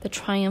 the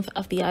triumph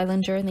of the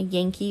islander and the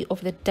Yankee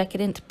over the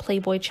decadent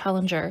playboy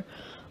challenger,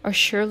 are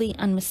surely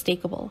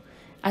unmistakable,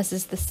 as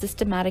is the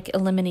systematic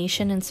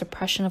elimination and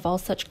suppression of all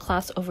such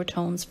class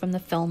overtones from the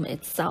film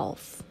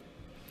itself.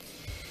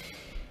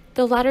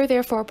 The latter,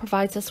 therefore,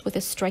 provides us with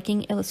a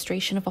striking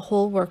illustration of a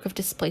whole work of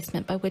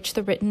displacement by which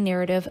the written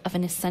narrative of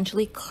an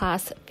essentially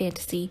class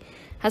fantasy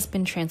has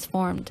been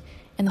transformed,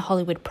 and the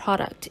Hollywood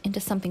product into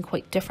something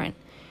quite different,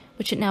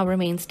 which it now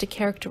remains to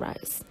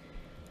characterize.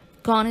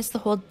 Gone is the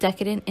whole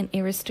decadent and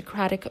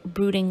aristocratic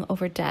brooding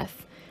over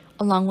death,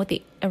 along with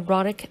the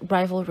erotic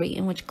rivalry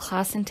in which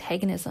class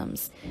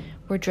antagonisms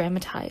were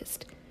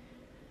dramatized.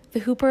 The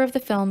Hooper of the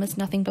film is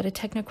nothing but a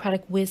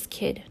technocratic whiz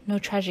kid, no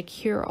tragic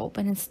hero,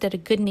 but instead a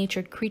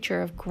good-natured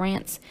creature of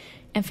grants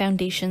and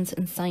foundations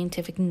and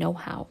scientific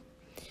know-how.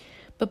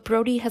 But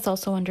Brody has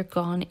also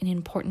undergone an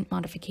important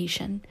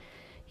modification.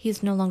 He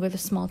is no longer the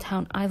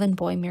small-town island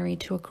boy married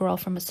to a girl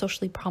from a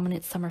socially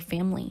prominent summer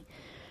family.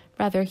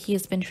 Rather, he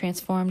has been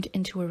transformed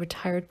into a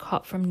retired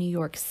cop from New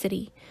York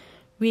City,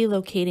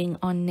 relocating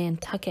on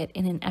Nantucket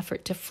in an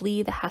effort to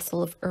flee the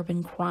hassle of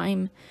urban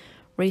crime,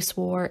 race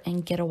war,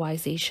 and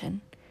ghettoization.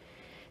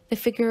 The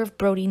figure of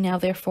Brody now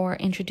therefore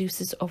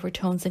introduces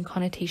overtones and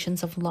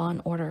connotations of law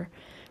and order,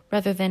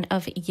 rather than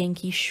of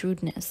Yankee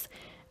shrewdness,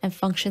 and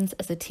functions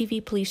as a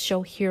TV police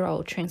show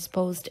hero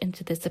transposed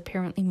into this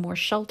apparently more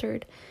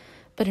sheltered,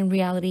 but in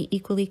reality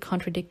equally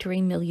contradictory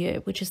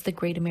milieu, which is the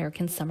great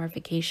American summer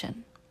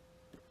vacation.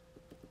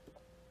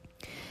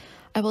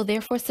 I will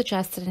therefore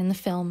suggest that in the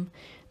film,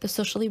 the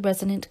socially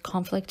resonant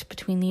conflict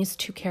between these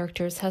two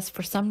characters has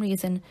for some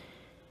reason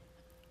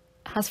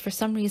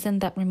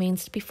that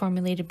remains to be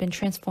formulated been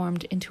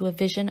transformed into a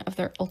vision of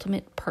their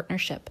ultimate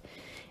partnership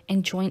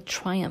and joint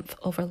triumph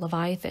over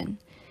Leviathan.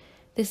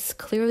 This is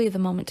clearly the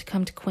moment to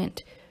come to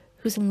Quint,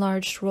 whose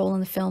enlarged role in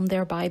the film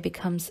thereby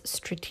becomes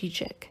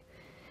strategic.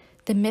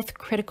 The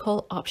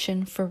myth-critical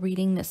option for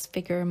reading this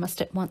figure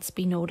must at once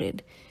be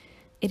noted.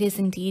 It is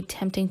indeed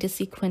tempting to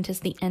see Quint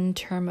as the end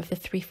term of the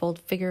threefold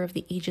figure of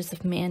the ages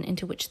of man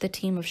into which the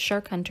team of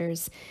shark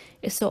hunters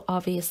is so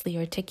obviously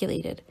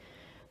articulated.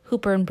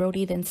 Hooper and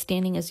Brody then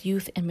standing as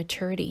youth and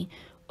maturity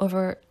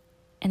over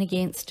and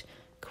against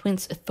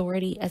Quint's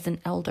authority as an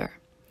elder.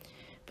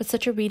 But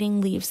such a reading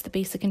leaves the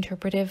basic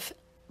interpretive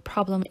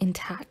problem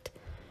intact.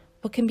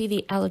 What can be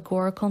the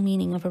allegorical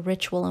meaning of a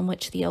ritual in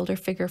which the elder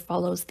figure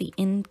follows the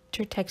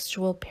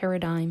intertextual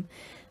paradigm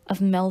of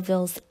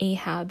Melville's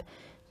Ahab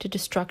to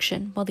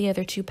destruction, while the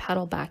other two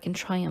paddle back in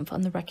triumph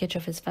on the wreckage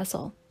of his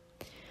vessel?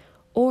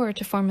 Or,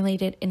 to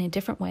formulate it in a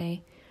different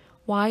way,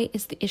 why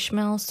is the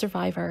Ishmael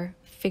survivor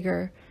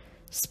figure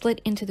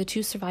split into the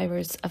two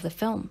survivors of the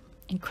film,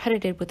 and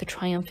credited with the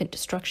triumphant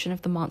destruction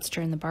of the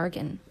monster in the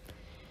bargain?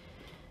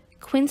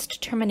 Quint's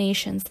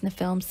determinations in the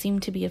film seem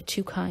to be of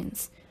two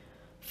kinds.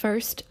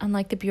 First,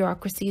 unlike the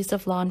bureaucracies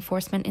of law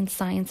enforcement in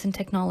science and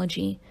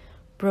technology,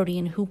 Brody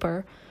and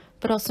Hooper,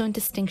 but also in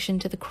distinction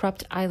to the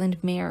corrupt island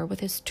mayor with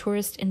his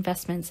tourist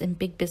investments and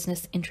big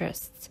business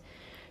interests,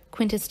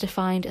 Quint is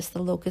defined as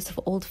the locus of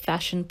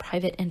old-fashioned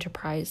private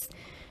enterprise,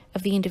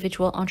 of the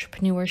individual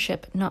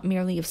entrepreneurship not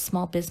merely of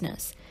small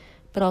business,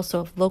 but also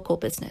of local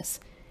business,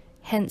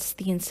 hence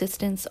the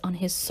insistence on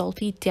his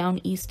salty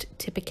down-east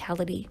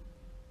typicality.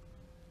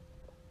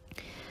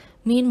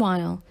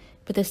 Meanwhile,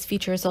 but this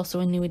feature is also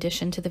a new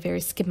addition to the very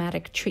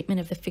schematic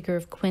treatment of the figure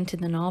of Quint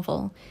in the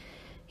novel,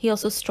 he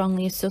also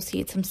strongly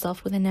associates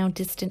himself with a now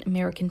distant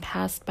American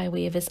past by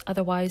way of his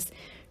otherwise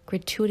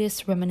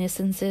gratuitous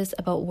reminiscences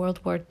about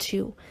World War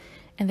II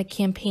and the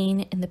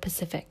campaign in the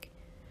Pacific.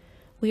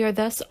 We are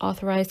thus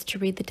authorized to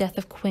read the death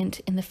of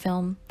Quint in the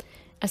film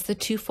as the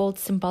twofold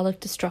symbolic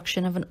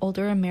destruction of an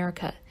older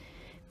America,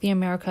 the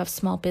America of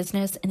small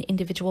business and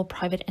individual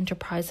private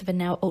enterprise of a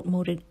now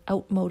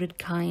outmoded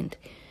kind,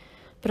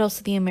 but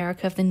also the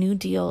America of the New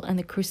Deal and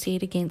the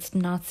crusade against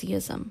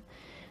Nazism,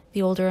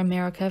 the older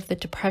America of the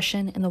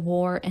Depression and the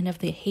war and of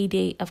the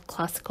heyday of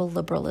classical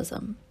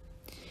liberalism.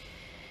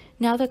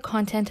 Now the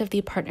content of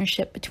the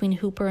partnership between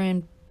Hooper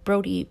and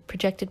Brody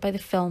projected by the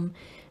film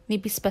may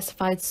be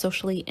specified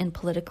socially and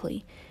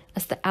politically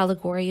as the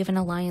allegory of an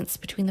alliance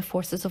between the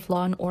forces of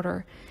law and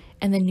order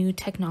and the new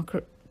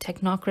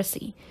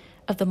technocracy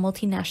of the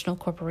multinational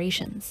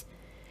corporations,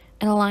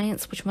 an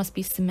alliance which must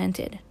be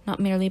cemented not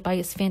merely by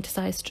his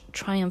fantasized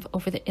triumph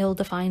over the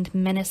ill-defined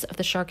menace of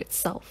the shark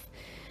itself,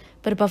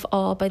 but above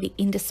all by the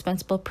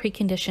indispensable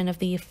precondition of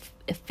the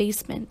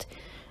effacement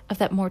of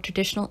that more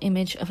traditional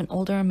image of an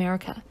older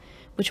America,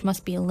 which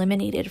must be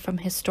eliminated from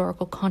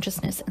historical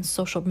consciousness and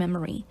social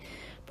memory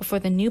before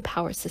the new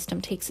power system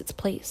takes its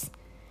place.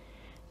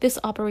 This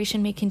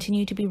operation may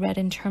continue to be read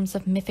in terms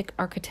of mythic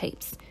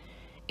archetypes,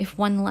 if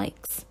one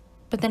likes,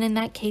 but then in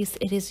that case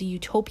it is a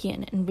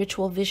utopian and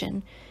ritual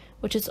vision,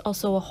 which is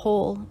also a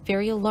whole,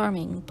 very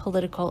alarming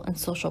political and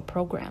social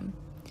program.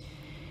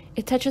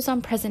 It touches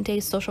on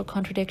present-day social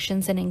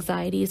contradictions and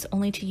anxieties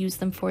only to use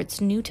them for its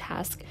new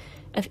task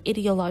of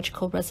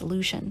ideological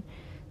resolution,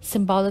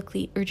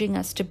 symbolically urging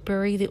us to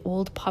bury the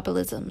old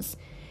populisms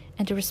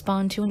and to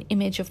respond to an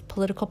image of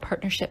political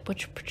partnership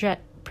which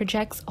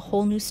projects a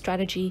whole new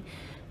strategy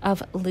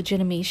of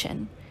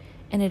legitimation,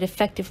 and it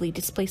effectively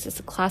displaces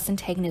the class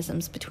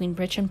antagonisms between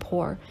rich and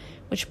poor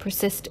which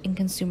persist in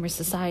consumer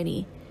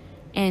society,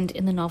 and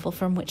in the novel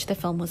from which the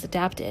film was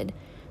adapted,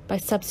 by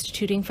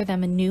substituting for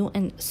them a new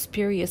and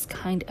spurious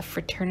kind of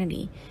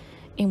fraternity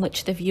in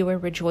which the viewer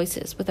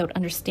rejoices without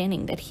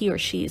understanding that he or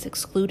she is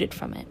excluded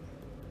from it.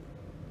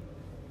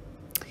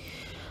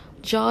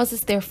 Jaws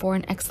is therefore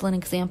an excellent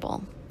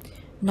example,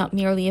 not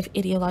merely of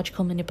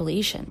ideological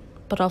manipulation,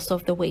 but also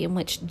of the way in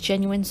which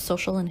genuine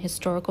social and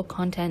historical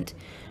content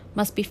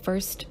must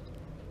first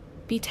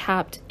be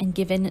tapped and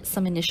given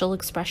some initial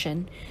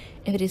expression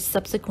if it is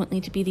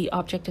subsequently to be the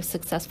object of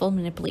successful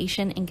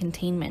manipulation and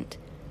containment.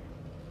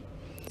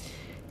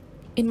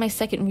 In my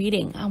second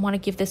reading, I want to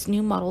give this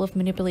new model of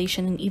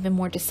manipulation an even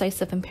more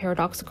decisive and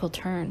paradoxical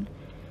turn.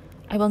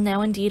 I will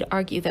now indeed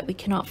argue that we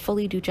cannot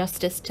fully do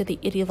justice to the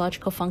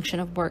ideological function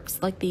of works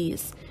like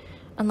these,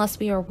 unless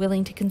we are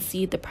willing to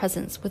concede the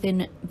presence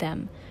within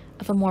them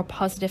of a more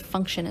positive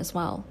function as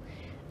well,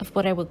 of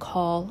what I would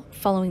call,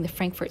 following the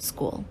Frankfurt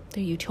School,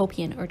 their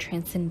utopian or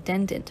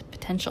transcendent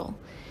potential,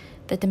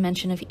 the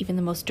dimension of even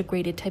the most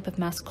degraded type of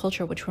mass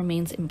culture which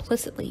remains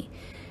implicitly,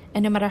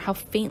 and no matter how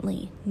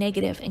faintly,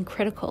 negative and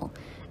critical,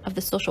 of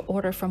the social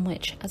order from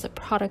which, as a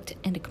product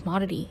and a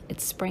commodity, it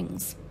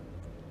springs.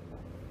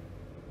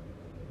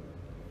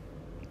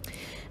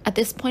 At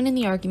this point in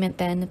the argument,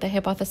 then, the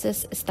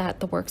hypothesis is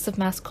that the works of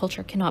mass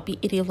culture cannot be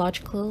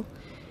ideological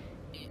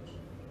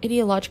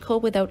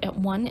without at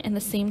one and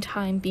the same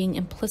time being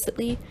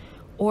implicitly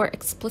or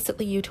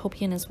explicitly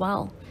utopian as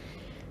well.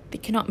 They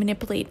cannot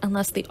manipulate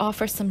unless they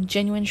offer some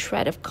genuine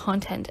shred of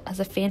content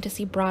as a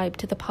fantasy bribe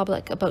to the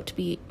public about to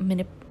be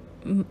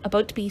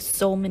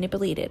so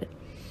manipulated.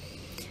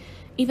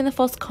 Even the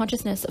false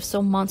consciousness of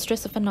so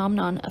monstrous a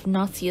phenomenon of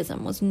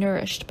Nazism was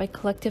nourished by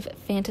collective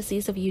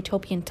fantasies of a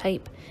utopian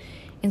type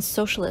in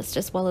socialist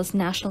as well as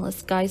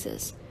nationalist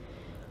guises.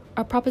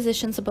 Our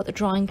propositions about the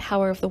drawing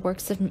power of the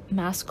works of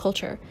mass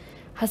culture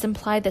has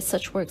implied that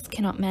such works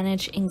cannot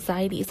manage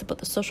anxieties about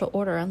the social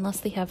order unless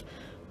they have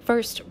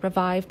first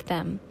revived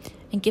them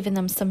and given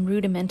them some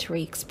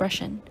rudimentary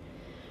expression.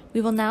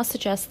 We will now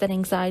suggest that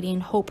anxiety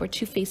and hope are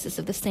two faces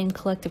of the same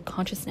collective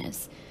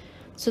consciousness,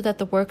 so that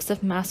the works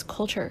of mass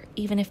culture,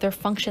 even if their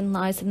function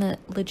lies in the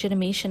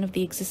legitimation of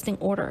the existing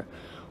order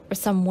or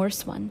some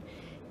worse one,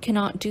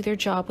 cannot do their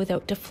job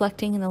without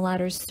deflecting in the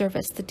latter's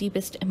service the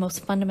deepest and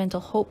most fundamental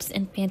hopes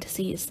and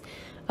fantasies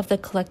of the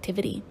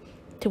collectivity,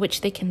 to which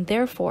they can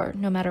therefore,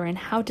 no matter in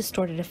how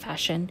distorted a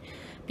fashion,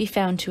 be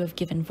found to have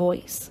given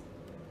voice.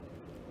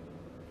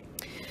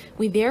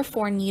 We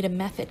therefore need a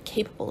method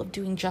capable of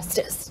doing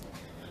justice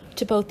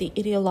to both the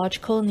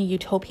ideological and the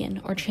utopian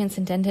or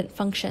transcendent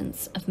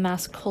functions of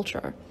mass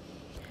culture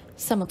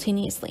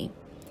simultaneously.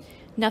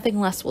 Nothing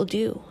less will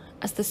do,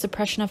 as the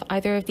suppression of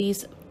either of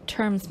these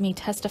terms may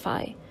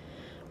testify.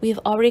 We have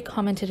already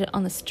commented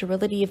on the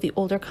sterility of the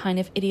older kind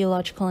of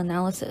ideological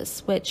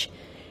analysis, which,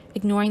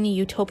 ignoring the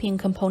utopian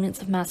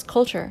components of mass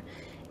culture,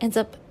 ends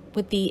up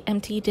with the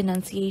empty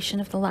denunciation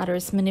of the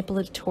latter's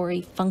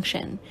manipulatory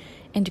function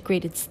and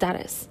degraded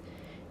status.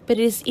 But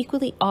it is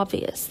equally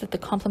obvious that the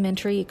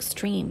complementary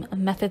extreme, a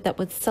method that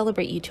would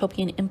celebrate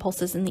utopian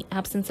impulses in the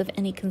absence of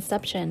any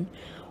conception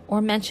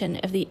or mention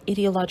of the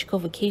ideological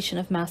vocation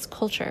of mass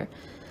culture,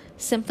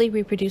 simply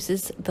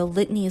reproduces the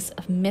litanies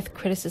of myth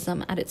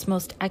criticism at its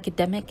most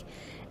academic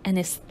and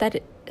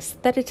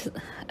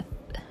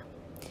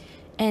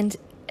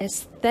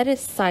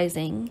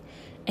aestheticizing,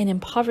 and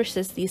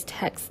impoverishes these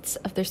texts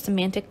of their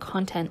semantic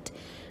content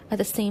at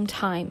the same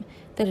time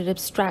that it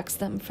abstracts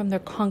them from their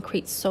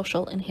concrete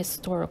social and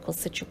historical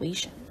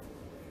situation.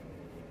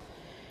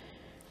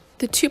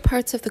 The two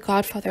parts of The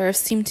Godfather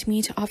seem to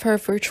me to offer a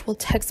virtual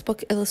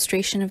textbook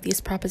illustration of these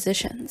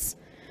propositions.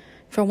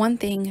 For one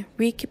thing,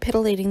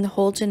 recapitulating the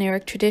whole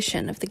generic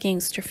tradition of the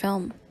gangster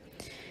film.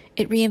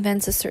 It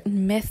reinvents a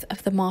certain myth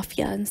of the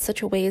mafia in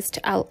such a way as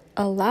to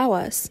allow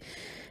us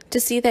to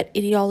see that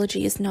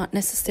ideology is not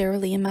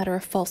necessarily a matter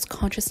of false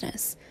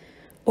consciousness,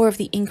 or of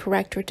the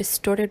incorrect or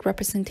distorted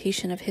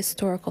representation of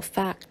historical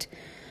fact,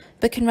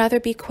 but can rather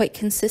be quite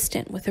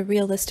consistent with a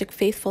realistic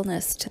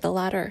faithfulness to the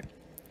latter.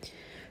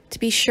 To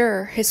be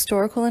sure,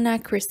 historical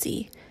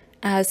inaccuracy,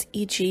 as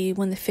e.g.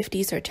 when the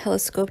 50s are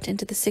telescoped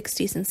into the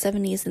 60s and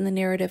 70s in the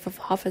narrative of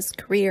Hoffa's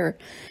career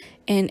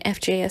in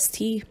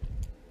FJST,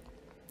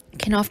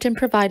 can often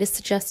provide a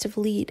suggestive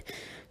lead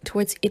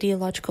towards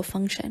ideological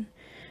function,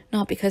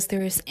 not because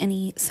there is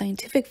any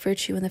scientific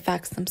virtue in the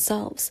facts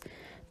themselves,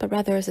 but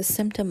rather as a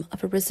symptom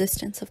of a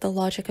resistance of the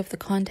logic of the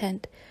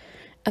content,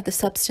 of the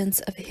substance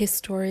of the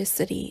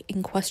historicity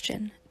in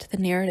question, to the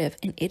narrative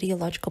and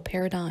ideological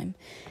paradigm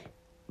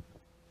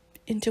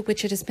into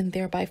which it has been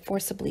thereby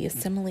forcibly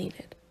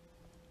assimilated.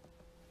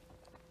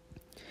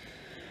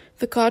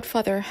 The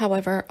Godfather,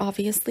 however,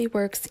 obviously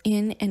works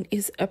in and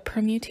is a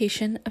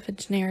permutation of a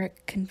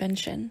generic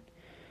convention.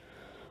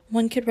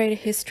 One could write a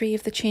history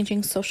of the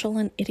changing social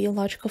and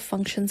ideological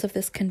functions of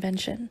this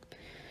convention,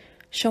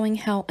 showing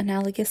how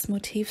analogous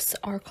motifs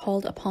are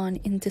called upon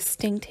in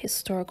distinct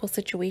historical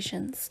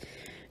situations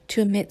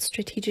to emit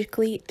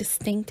strategically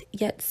distinct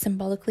yet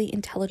symbolically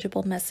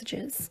intelligible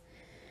messages.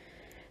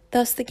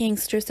 Thus, the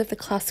gangsters of the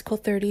classical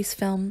 30s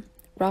film,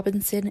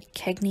 Robinson,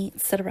 Cagney,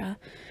 etc.,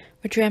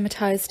 were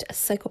dramatized as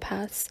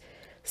psychopaths,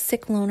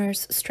 sick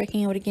loners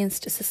striking out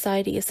against a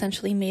society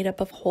essentially made up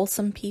of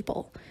wholesome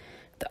people,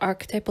 the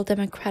archetypal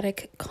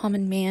democratic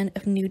common man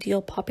of New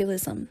Deal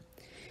populism.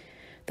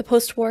 The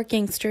post-war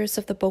gangsters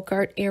of the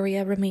Bogart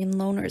area remain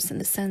loners in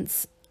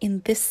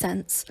this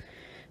sense,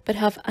 but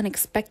have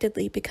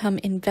unexpectedly become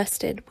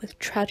invested with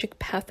tragic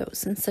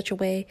pathos in such a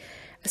way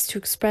as to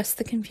express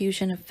the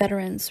confusion of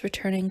veterans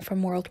returning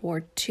from World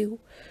War II,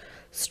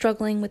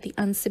 struggling with the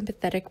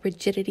unsympathetic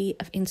rigidity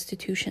of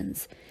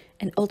institutions,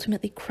 and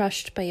ultimately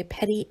crushed by a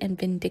petty and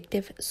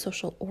vindictive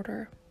social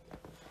order.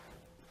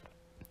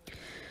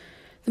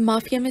 The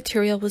mafia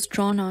material was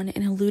drawn on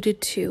and alluded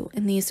to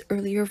in these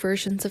earlier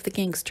versions of the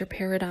gangster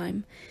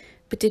paradigm,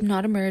 but did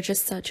not emerge as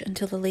such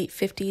until the late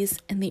 50s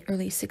and the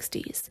early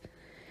 60s.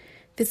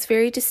 This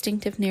very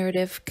distinctive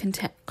narrative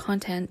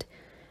content,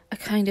 a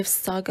kind of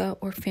saga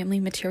or family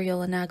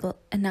material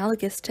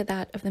analogous to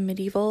that of the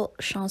medieval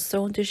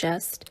chanson de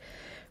geste,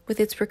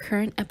 with its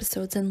recurrent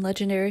episodes and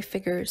legendary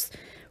figures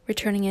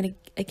returning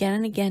again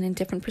and again in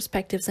different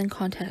perspectives and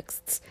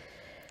contexts,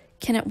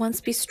 can at once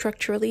be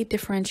structurally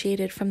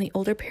differentiated from the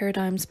older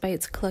paradigms by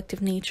its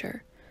collective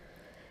nature.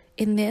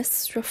 In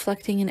this,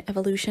 reflecting an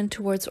evolution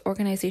towards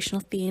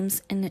organizational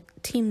themes and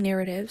team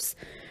narratives,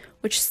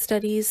 which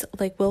studies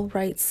like Will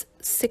Wright's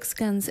Six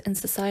Guns in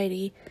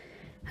Society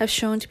have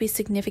shown to be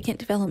significant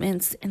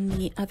developments in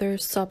the other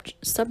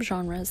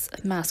subgenres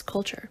of mass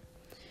culture,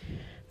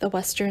 the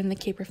Western, the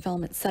caper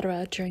film,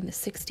 etc., during the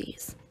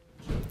 60s.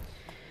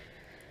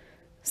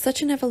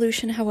 Such an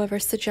evolution, however,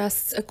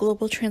 suggests a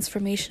global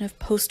transformation of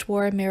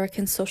post-war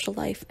American social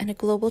life and a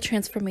global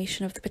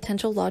transformation of the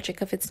potential logic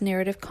of its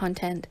narrative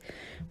content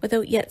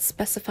without yet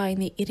specifying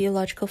the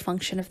ideological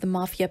function of the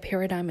mafia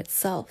paradigm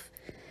itself.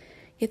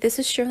 Yet this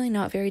is surely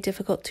not very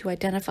difficult to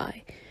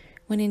identify,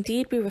 when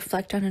indeed we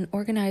reflect on an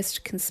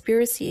organized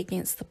conspiracy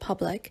against the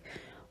public,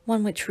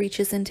 one which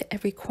reaches into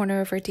every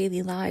corner of our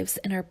daily lives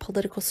and our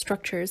political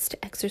structures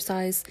to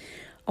exercise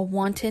a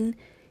wanton,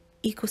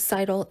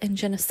 ecocidal, and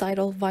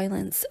genocidal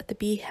violence at the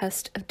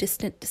behest of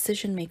distant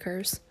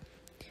decision-makers,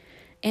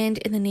 and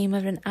in the name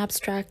of an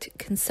abstract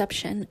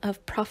conception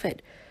of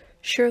profit.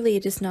 Surely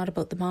it is not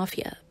about the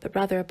mafia, but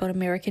rather about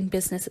American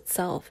business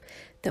itself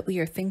that we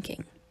are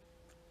thinking.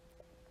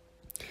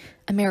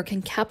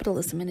 American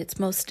capitalism in its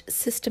most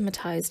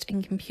systematized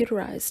and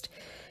computerized,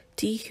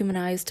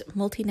 dehumanized,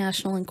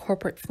 multinational and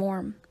corporate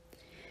form.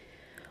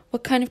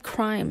 What kind of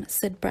crime,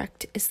 said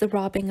Brecht, is the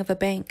robbing of a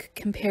bank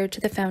compared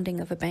to the founding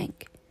of a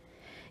bank?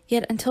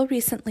 Yet until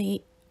recent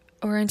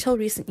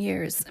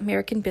years,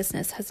 American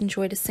business has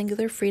enjoyed a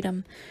singular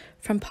freedom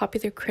from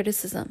popular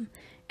criticism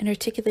and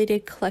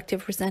articulated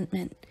collective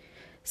resentment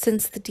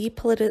since the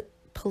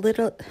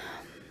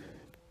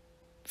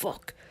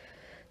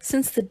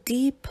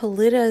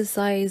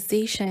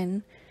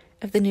depoliticization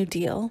of the New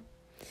Deal,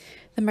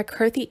 the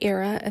McCarthy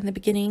era, and the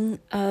beginning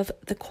of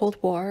the Cold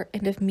War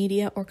and of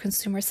media or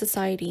consumer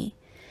society.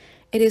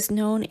 It is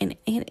known in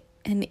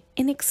an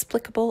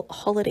inexplicable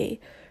holiday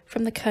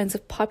from the kinds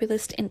of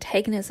populist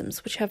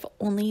antagonisms which have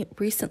only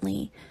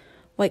recently,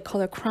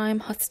 white-collar crime,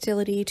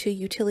 hostility to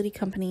utility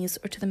companies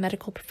or to the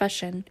medical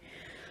profession,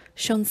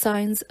 shown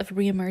signs of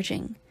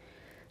re-emerging.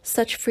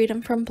 Such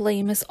freedom from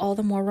blame is all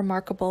the more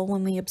remarkable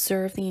when we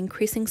observe the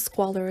increasing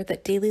squalor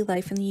that daily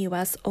life in the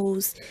U.S.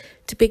 owes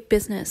to big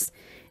business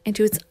and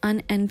to its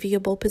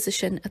unenviable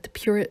position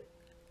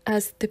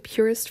as the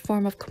purest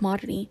form of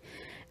commodity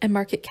and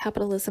market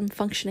capitalism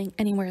functioning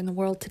anywhere in the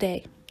world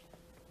today.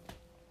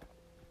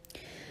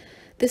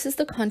 This is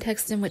the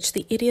context in which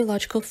the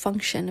ideological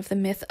function of the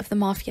myth of the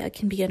mafia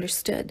can be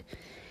understood,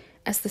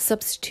 as the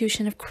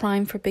substitution of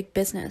crime for big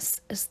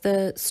business, as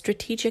the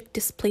strategic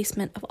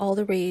displacement of all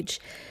the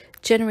rage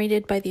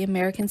generated by the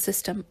American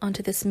system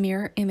onto this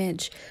mirror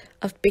image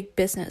of big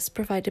business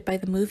provided by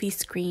the movie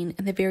screen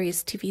and the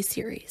various TV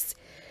series.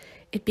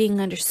 It being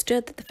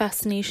understood that the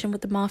fascination with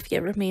the mafia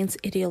remains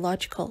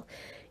ideological,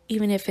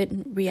 even if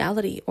in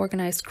reality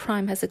organized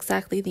crime has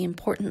exactly the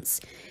importance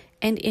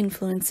and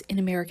influence in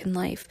American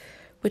life,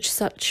 which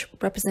such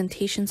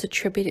representations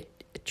attribute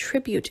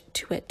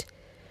to it.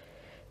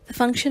 The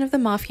function of the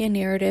mafia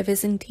narrative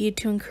is indeed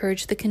to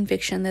encourage the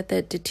conviction that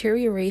the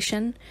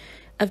deterioration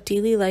of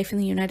daily life in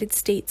the United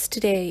States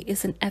today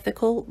is an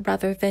ethical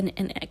rather than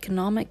an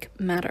economic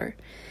matter,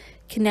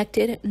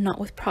 connected not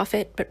with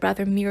profit but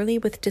rather merely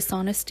with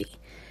dishonesty,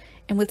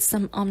 and with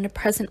some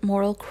omnipresent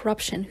moral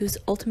corruption whose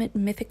ultimate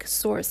mythic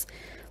source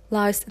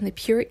lies in the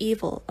pure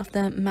evil of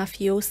the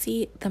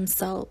mafiosi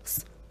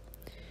themselves.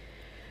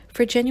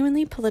 For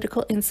genuinely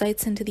political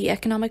insights into the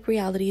economic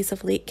realities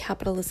of late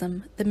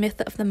capitalism, the myth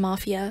of the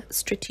mafia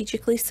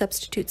strategically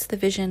substitutes the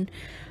vision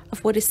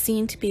of what is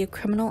seen to be a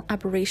criminal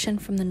aberration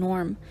from the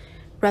norm,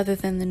 rather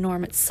than the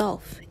norm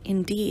itself.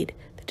 Indeed,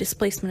 the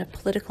displacement of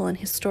political and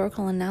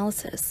historical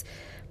analysis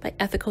by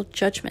ethical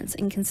judgments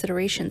and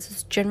considerations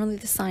is generally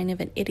the sign of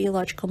an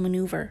ideological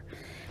maneuver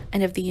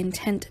and of the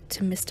intent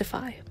to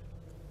mystify.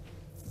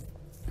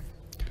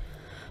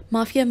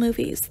 Mafia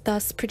movies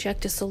thus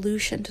project a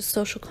solution to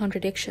social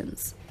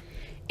contradictions,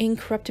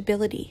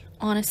 incorruptibility,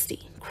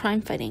 honesty, crime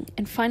fighting,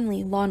 and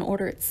finally law and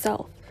order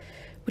itself,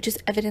 which is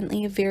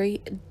evidently a very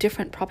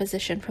different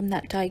proposition from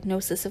that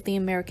diagnosis of the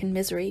American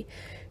misery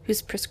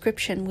whose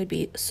prescription would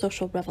be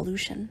social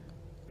revolution.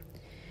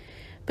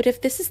 But if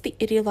this is the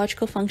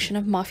ideological function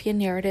of mafia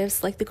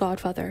narratives like The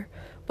Godfather,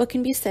 what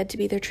can be said to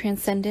be their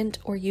transcendent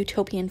or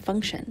utopian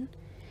function?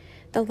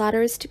 The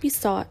latter is to be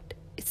sought,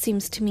 it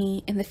seems to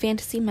me, in the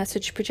fantasy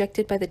message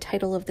projected by the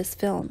title of this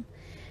film,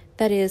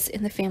 that is,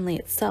 in the family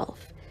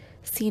itself,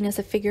 seen as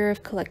a figure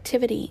of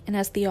collectivity and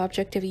as the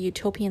object of a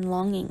utopian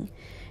longing,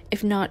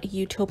 if not a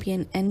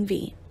utopian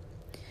envy.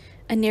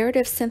 A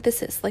narrative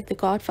synthesis like The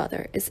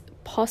Godfather is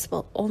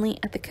possible only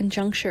at the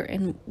conjuncture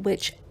in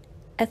which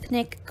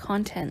ethnic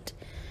content,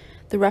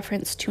 the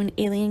reference to an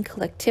alien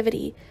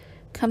collectivity,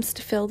 comes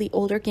to fill the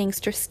older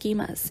gangster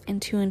schemas and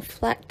to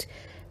inflect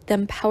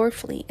them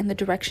powerfully in the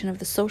direction of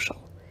the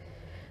social.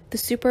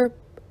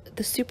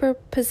 The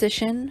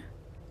superposition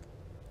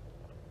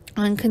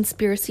on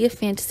conspiracy of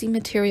fantasy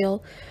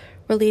material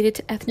related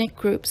to ethnic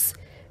groups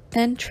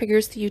then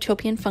triggers the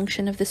utopian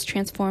function of this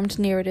transformed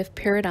narrative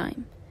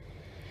paradigm.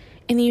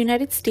 In the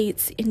United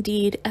States,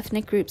 indeed,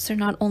 ethnic groups are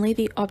not only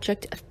the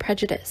object of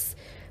prejudice,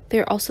 they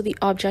are also the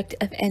object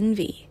of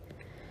envy.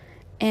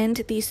 And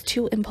these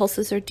two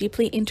impulses are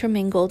deeply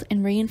intermingled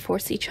and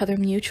reinforce each other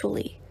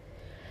mutually.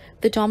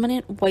 The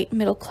dominant white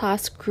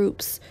middle-class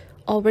groups,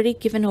 already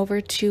given over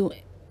to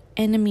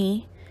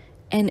enemy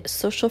and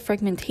social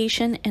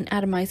fragmentation and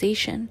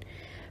atomization,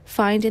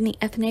 find in the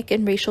ethnic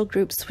and racial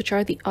groups which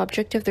are the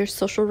object of their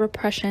social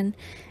repression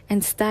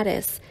and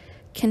status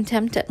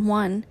contempt at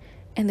one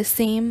and the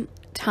same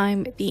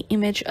time the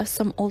image of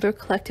some older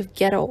collective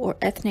ghetto or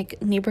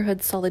ethnic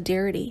neighborhood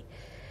solidarity.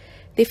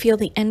 They feel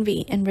the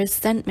envy and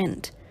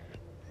resentment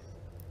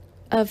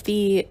of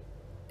the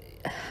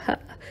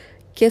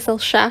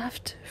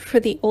Gesellschaft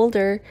for the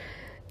older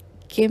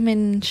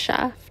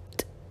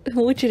Gemeinschaft,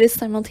 which it is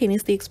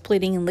simultaneously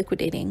exploiting and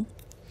liquidating.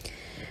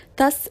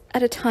 Thus,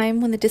 at a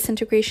time when the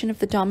disintegration of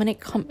the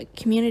dominant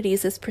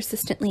communities is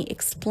persistently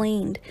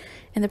explained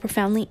in the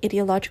profoundly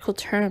ideological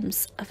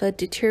terms of a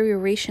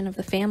deterioration of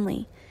the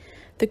family,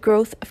 the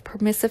growth of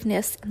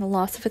permissiveness and the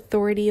loss of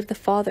authority of the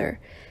father,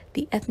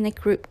 the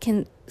ethnic group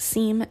can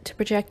seem to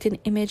project an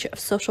image of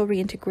social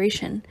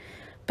reintegration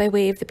by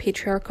way of the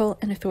patriarchal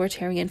and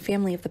authoritarian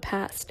family of the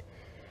past.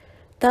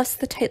 Thus,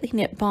 the tightly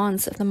knit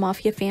bonds of the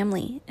mafia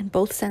family, in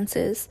both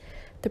senses,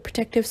 the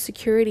protective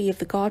security of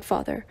the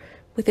Godfather,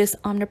 with his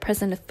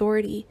omnipresent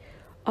authority,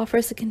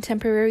 offers a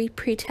contemporary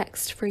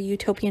pretext for a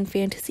utopian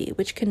fantasy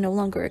which can no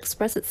longer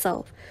express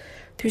itself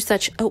through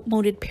such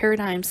outmoded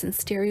paradigms and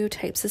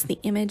stereotypes as the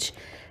image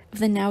of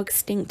the now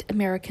extinct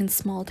American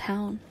small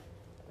town.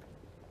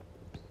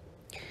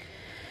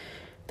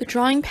 The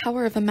drawing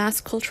power of a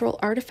mass cultural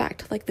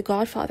artifact like The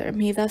Godfather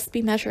may thus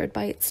be measured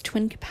by its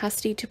twin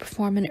capacity to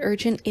perform an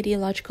urgent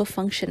ideological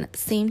function at the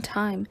same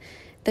time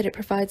that it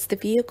provides the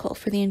vehicle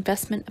for the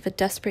investment of a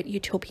desperate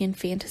utopian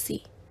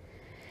fantasy.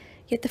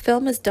 Yet the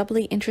film is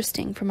doubly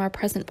interesting from our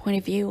present point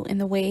of view in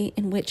the way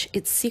in which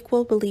its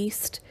sequel,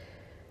 released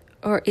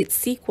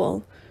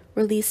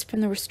from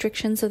the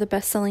restrictions of the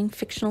best-selling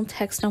fictional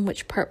text on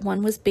which Part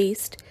 1 was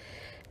based,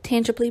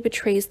 tangibly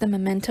betrays the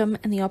momentum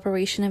and the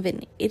operation of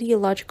an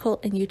ideological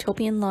and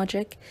utopian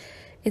logic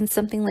in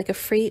something like a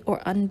free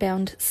or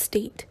unbound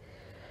state.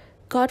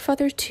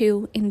 Godfather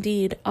 2,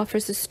 indeed,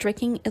 offers a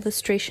striking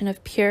illustration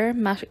of Pierre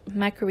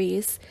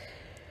Macherey's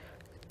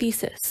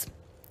thesis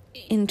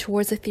in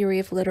Towards a Theory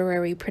of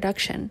Literary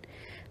Production,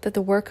 that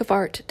the work of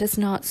art does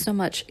not so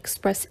much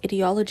express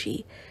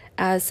ideology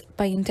as,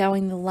 by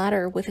endowing the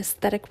latter with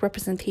aesthetic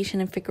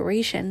representation and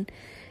figuration,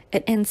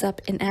 it ends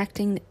up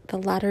enacting the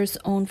latter's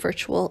own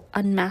virtual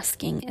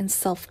unmasking and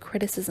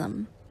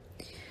self-criticism.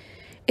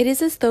 It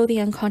is as though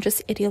the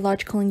unconscious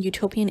ideological and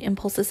utopian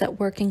impulses at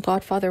work in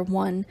Godfather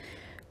 1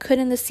 could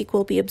in the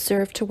sequel be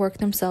observed to work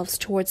themselves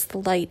towards the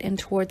light and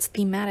towards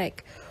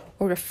thematic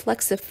or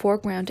reflexive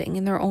foregrounding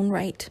in their own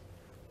right.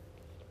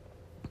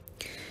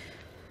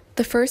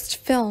 The first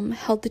film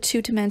held the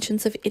two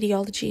dimensions of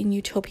ideology and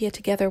utopia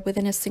together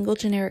within a single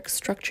generic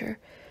structure,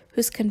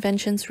 whose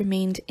conventions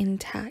remained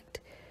intact.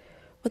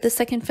 With the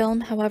second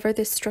film, however,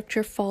 this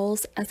structure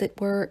falls, as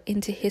it were,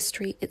 into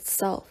history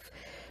itself,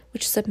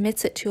 which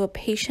submits it to a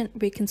patient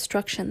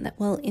reconstruction that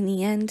will, in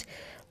the end,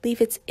 leave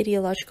its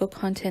ideological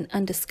content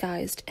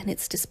undisguised and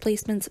its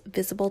displacements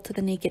visible to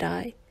the naked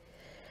eye.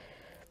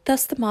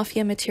 Thus, the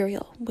mafia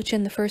material, which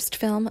in the first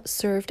film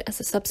served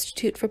as a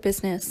substitute for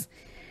business,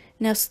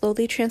 now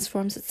slowly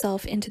transforms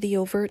itself into the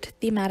overt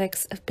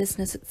thematics of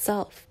business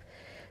itself,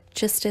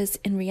 just as,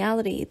 in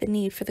reality, the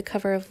need for the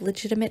cover of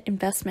legitimate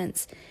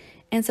investments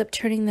ends up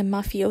turning the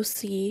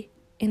mafiosi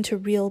into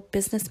real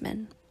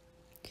businessmen.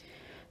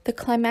 The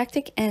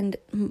climactic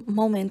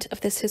moment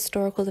of this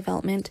historical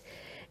development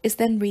is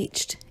then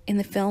reached in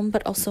the film,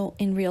 but also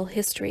in real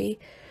history,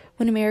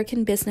 when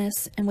American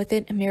business, and with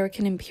it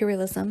American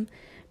imperialism,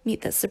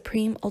 meet that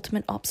supreme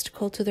ultimate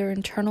obstacle to their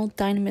internal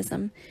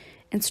dynamism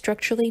and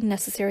structurally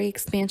necessary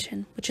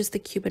expansion, which is the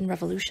Cuban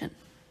Revolution.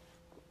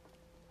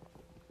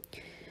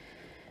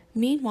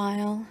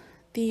 Meanwhile,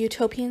 the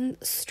utopian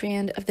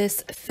strand of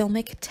this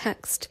filmic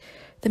text,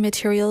 the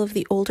material of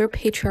the older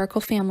patriarchal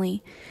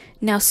family,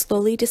 now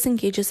slowly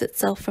disengages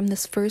itself from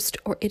this first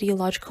or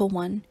ideological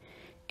one,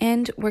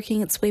 and,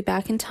 working its way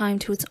back in time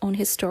to its own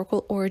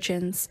historical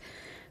origins,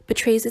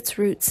 betrays its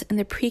roots in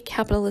the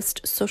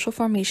pre-capitalist social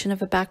formation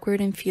of a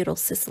backward and feudal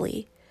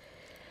Sicily.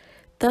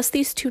 Thus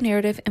these two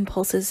narrative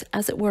impulses,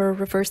 as it were,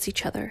 reverse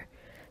each other.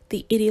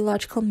 The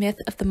ideological myth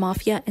of the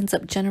mafia ends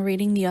up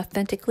generating the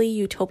authentically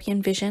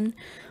utopian vision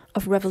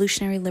of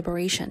revolutionary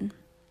liberation,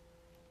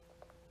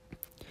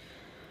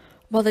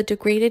 while the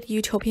degraded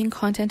utopian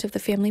content of the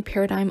family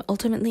paradigm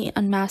ultimately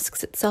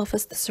unmasks itself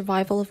as the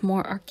survival of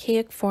more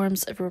archaic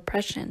forms of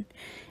repression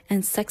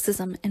and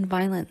sexism and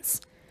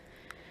violence.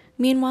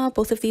 Meanwhile,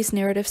 both of these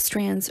narrative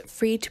strands,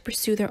 free to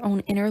pursue their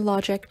own inner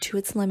logic to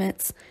its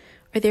limits,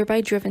 are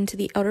thereby driven to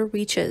the outer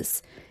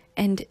reaches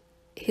and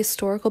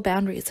historical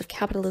boundaries of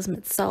capitalism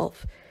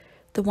itself,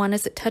 the one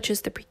as it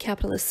touches the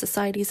pre-capitalist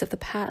societies of the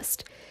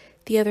past,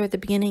 the other the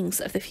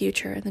beginnings of the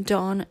future and the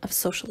dawn of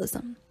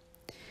socialism.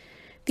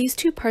 These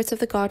two parts of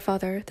The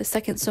Godfather, the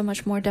second so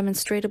much more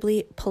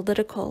demonstrably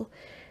political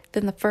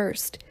than the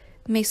first,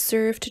 may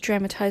serve to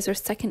dramatize our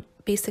second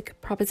basic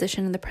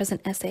proposition in the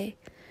present essay,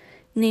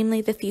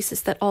 namely the thesis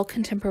that all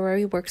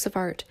contemporary works of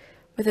art,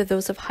 whether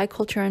those of high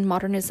culture and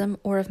modernism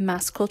or of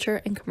mass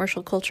culture and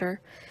commercial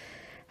culture,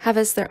 have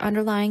as their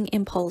underlying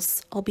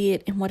impulse,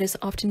 albeit in what is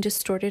often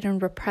distorted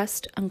and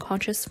repressed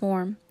unconscious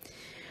form,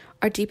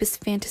 our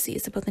deepest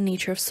fantasies about the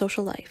nature of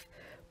social life,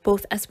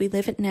 both as we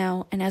live it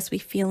now and as we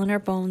feel in our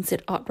bones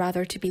it ought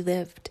rather to be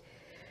lived.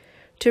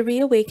 To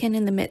reawaken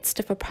in the midst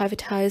of a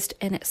privatized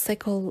and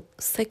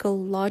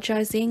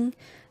psychologizing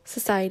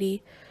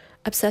society,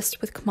 obsessed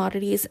with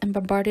commodities and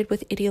bombarded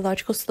with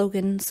ideological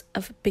slogans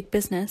of big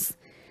business,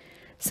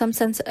 some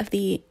sense of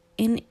the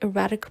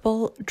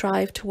ineradicable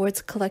drive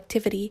towards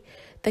collectivity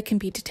that can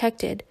be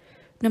detected,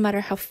 no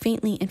matter how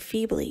faintly and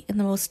feebly, in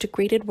the most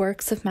degraded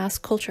works of mass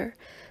culture,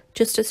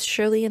 just as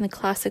surely in the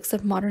classics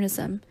of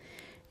modernism,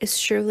 is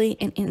surely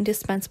an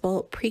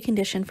indispensable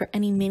precondition for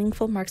any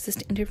meaningful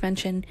Marxist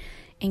intervention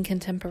in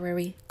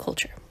contemporary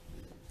culture.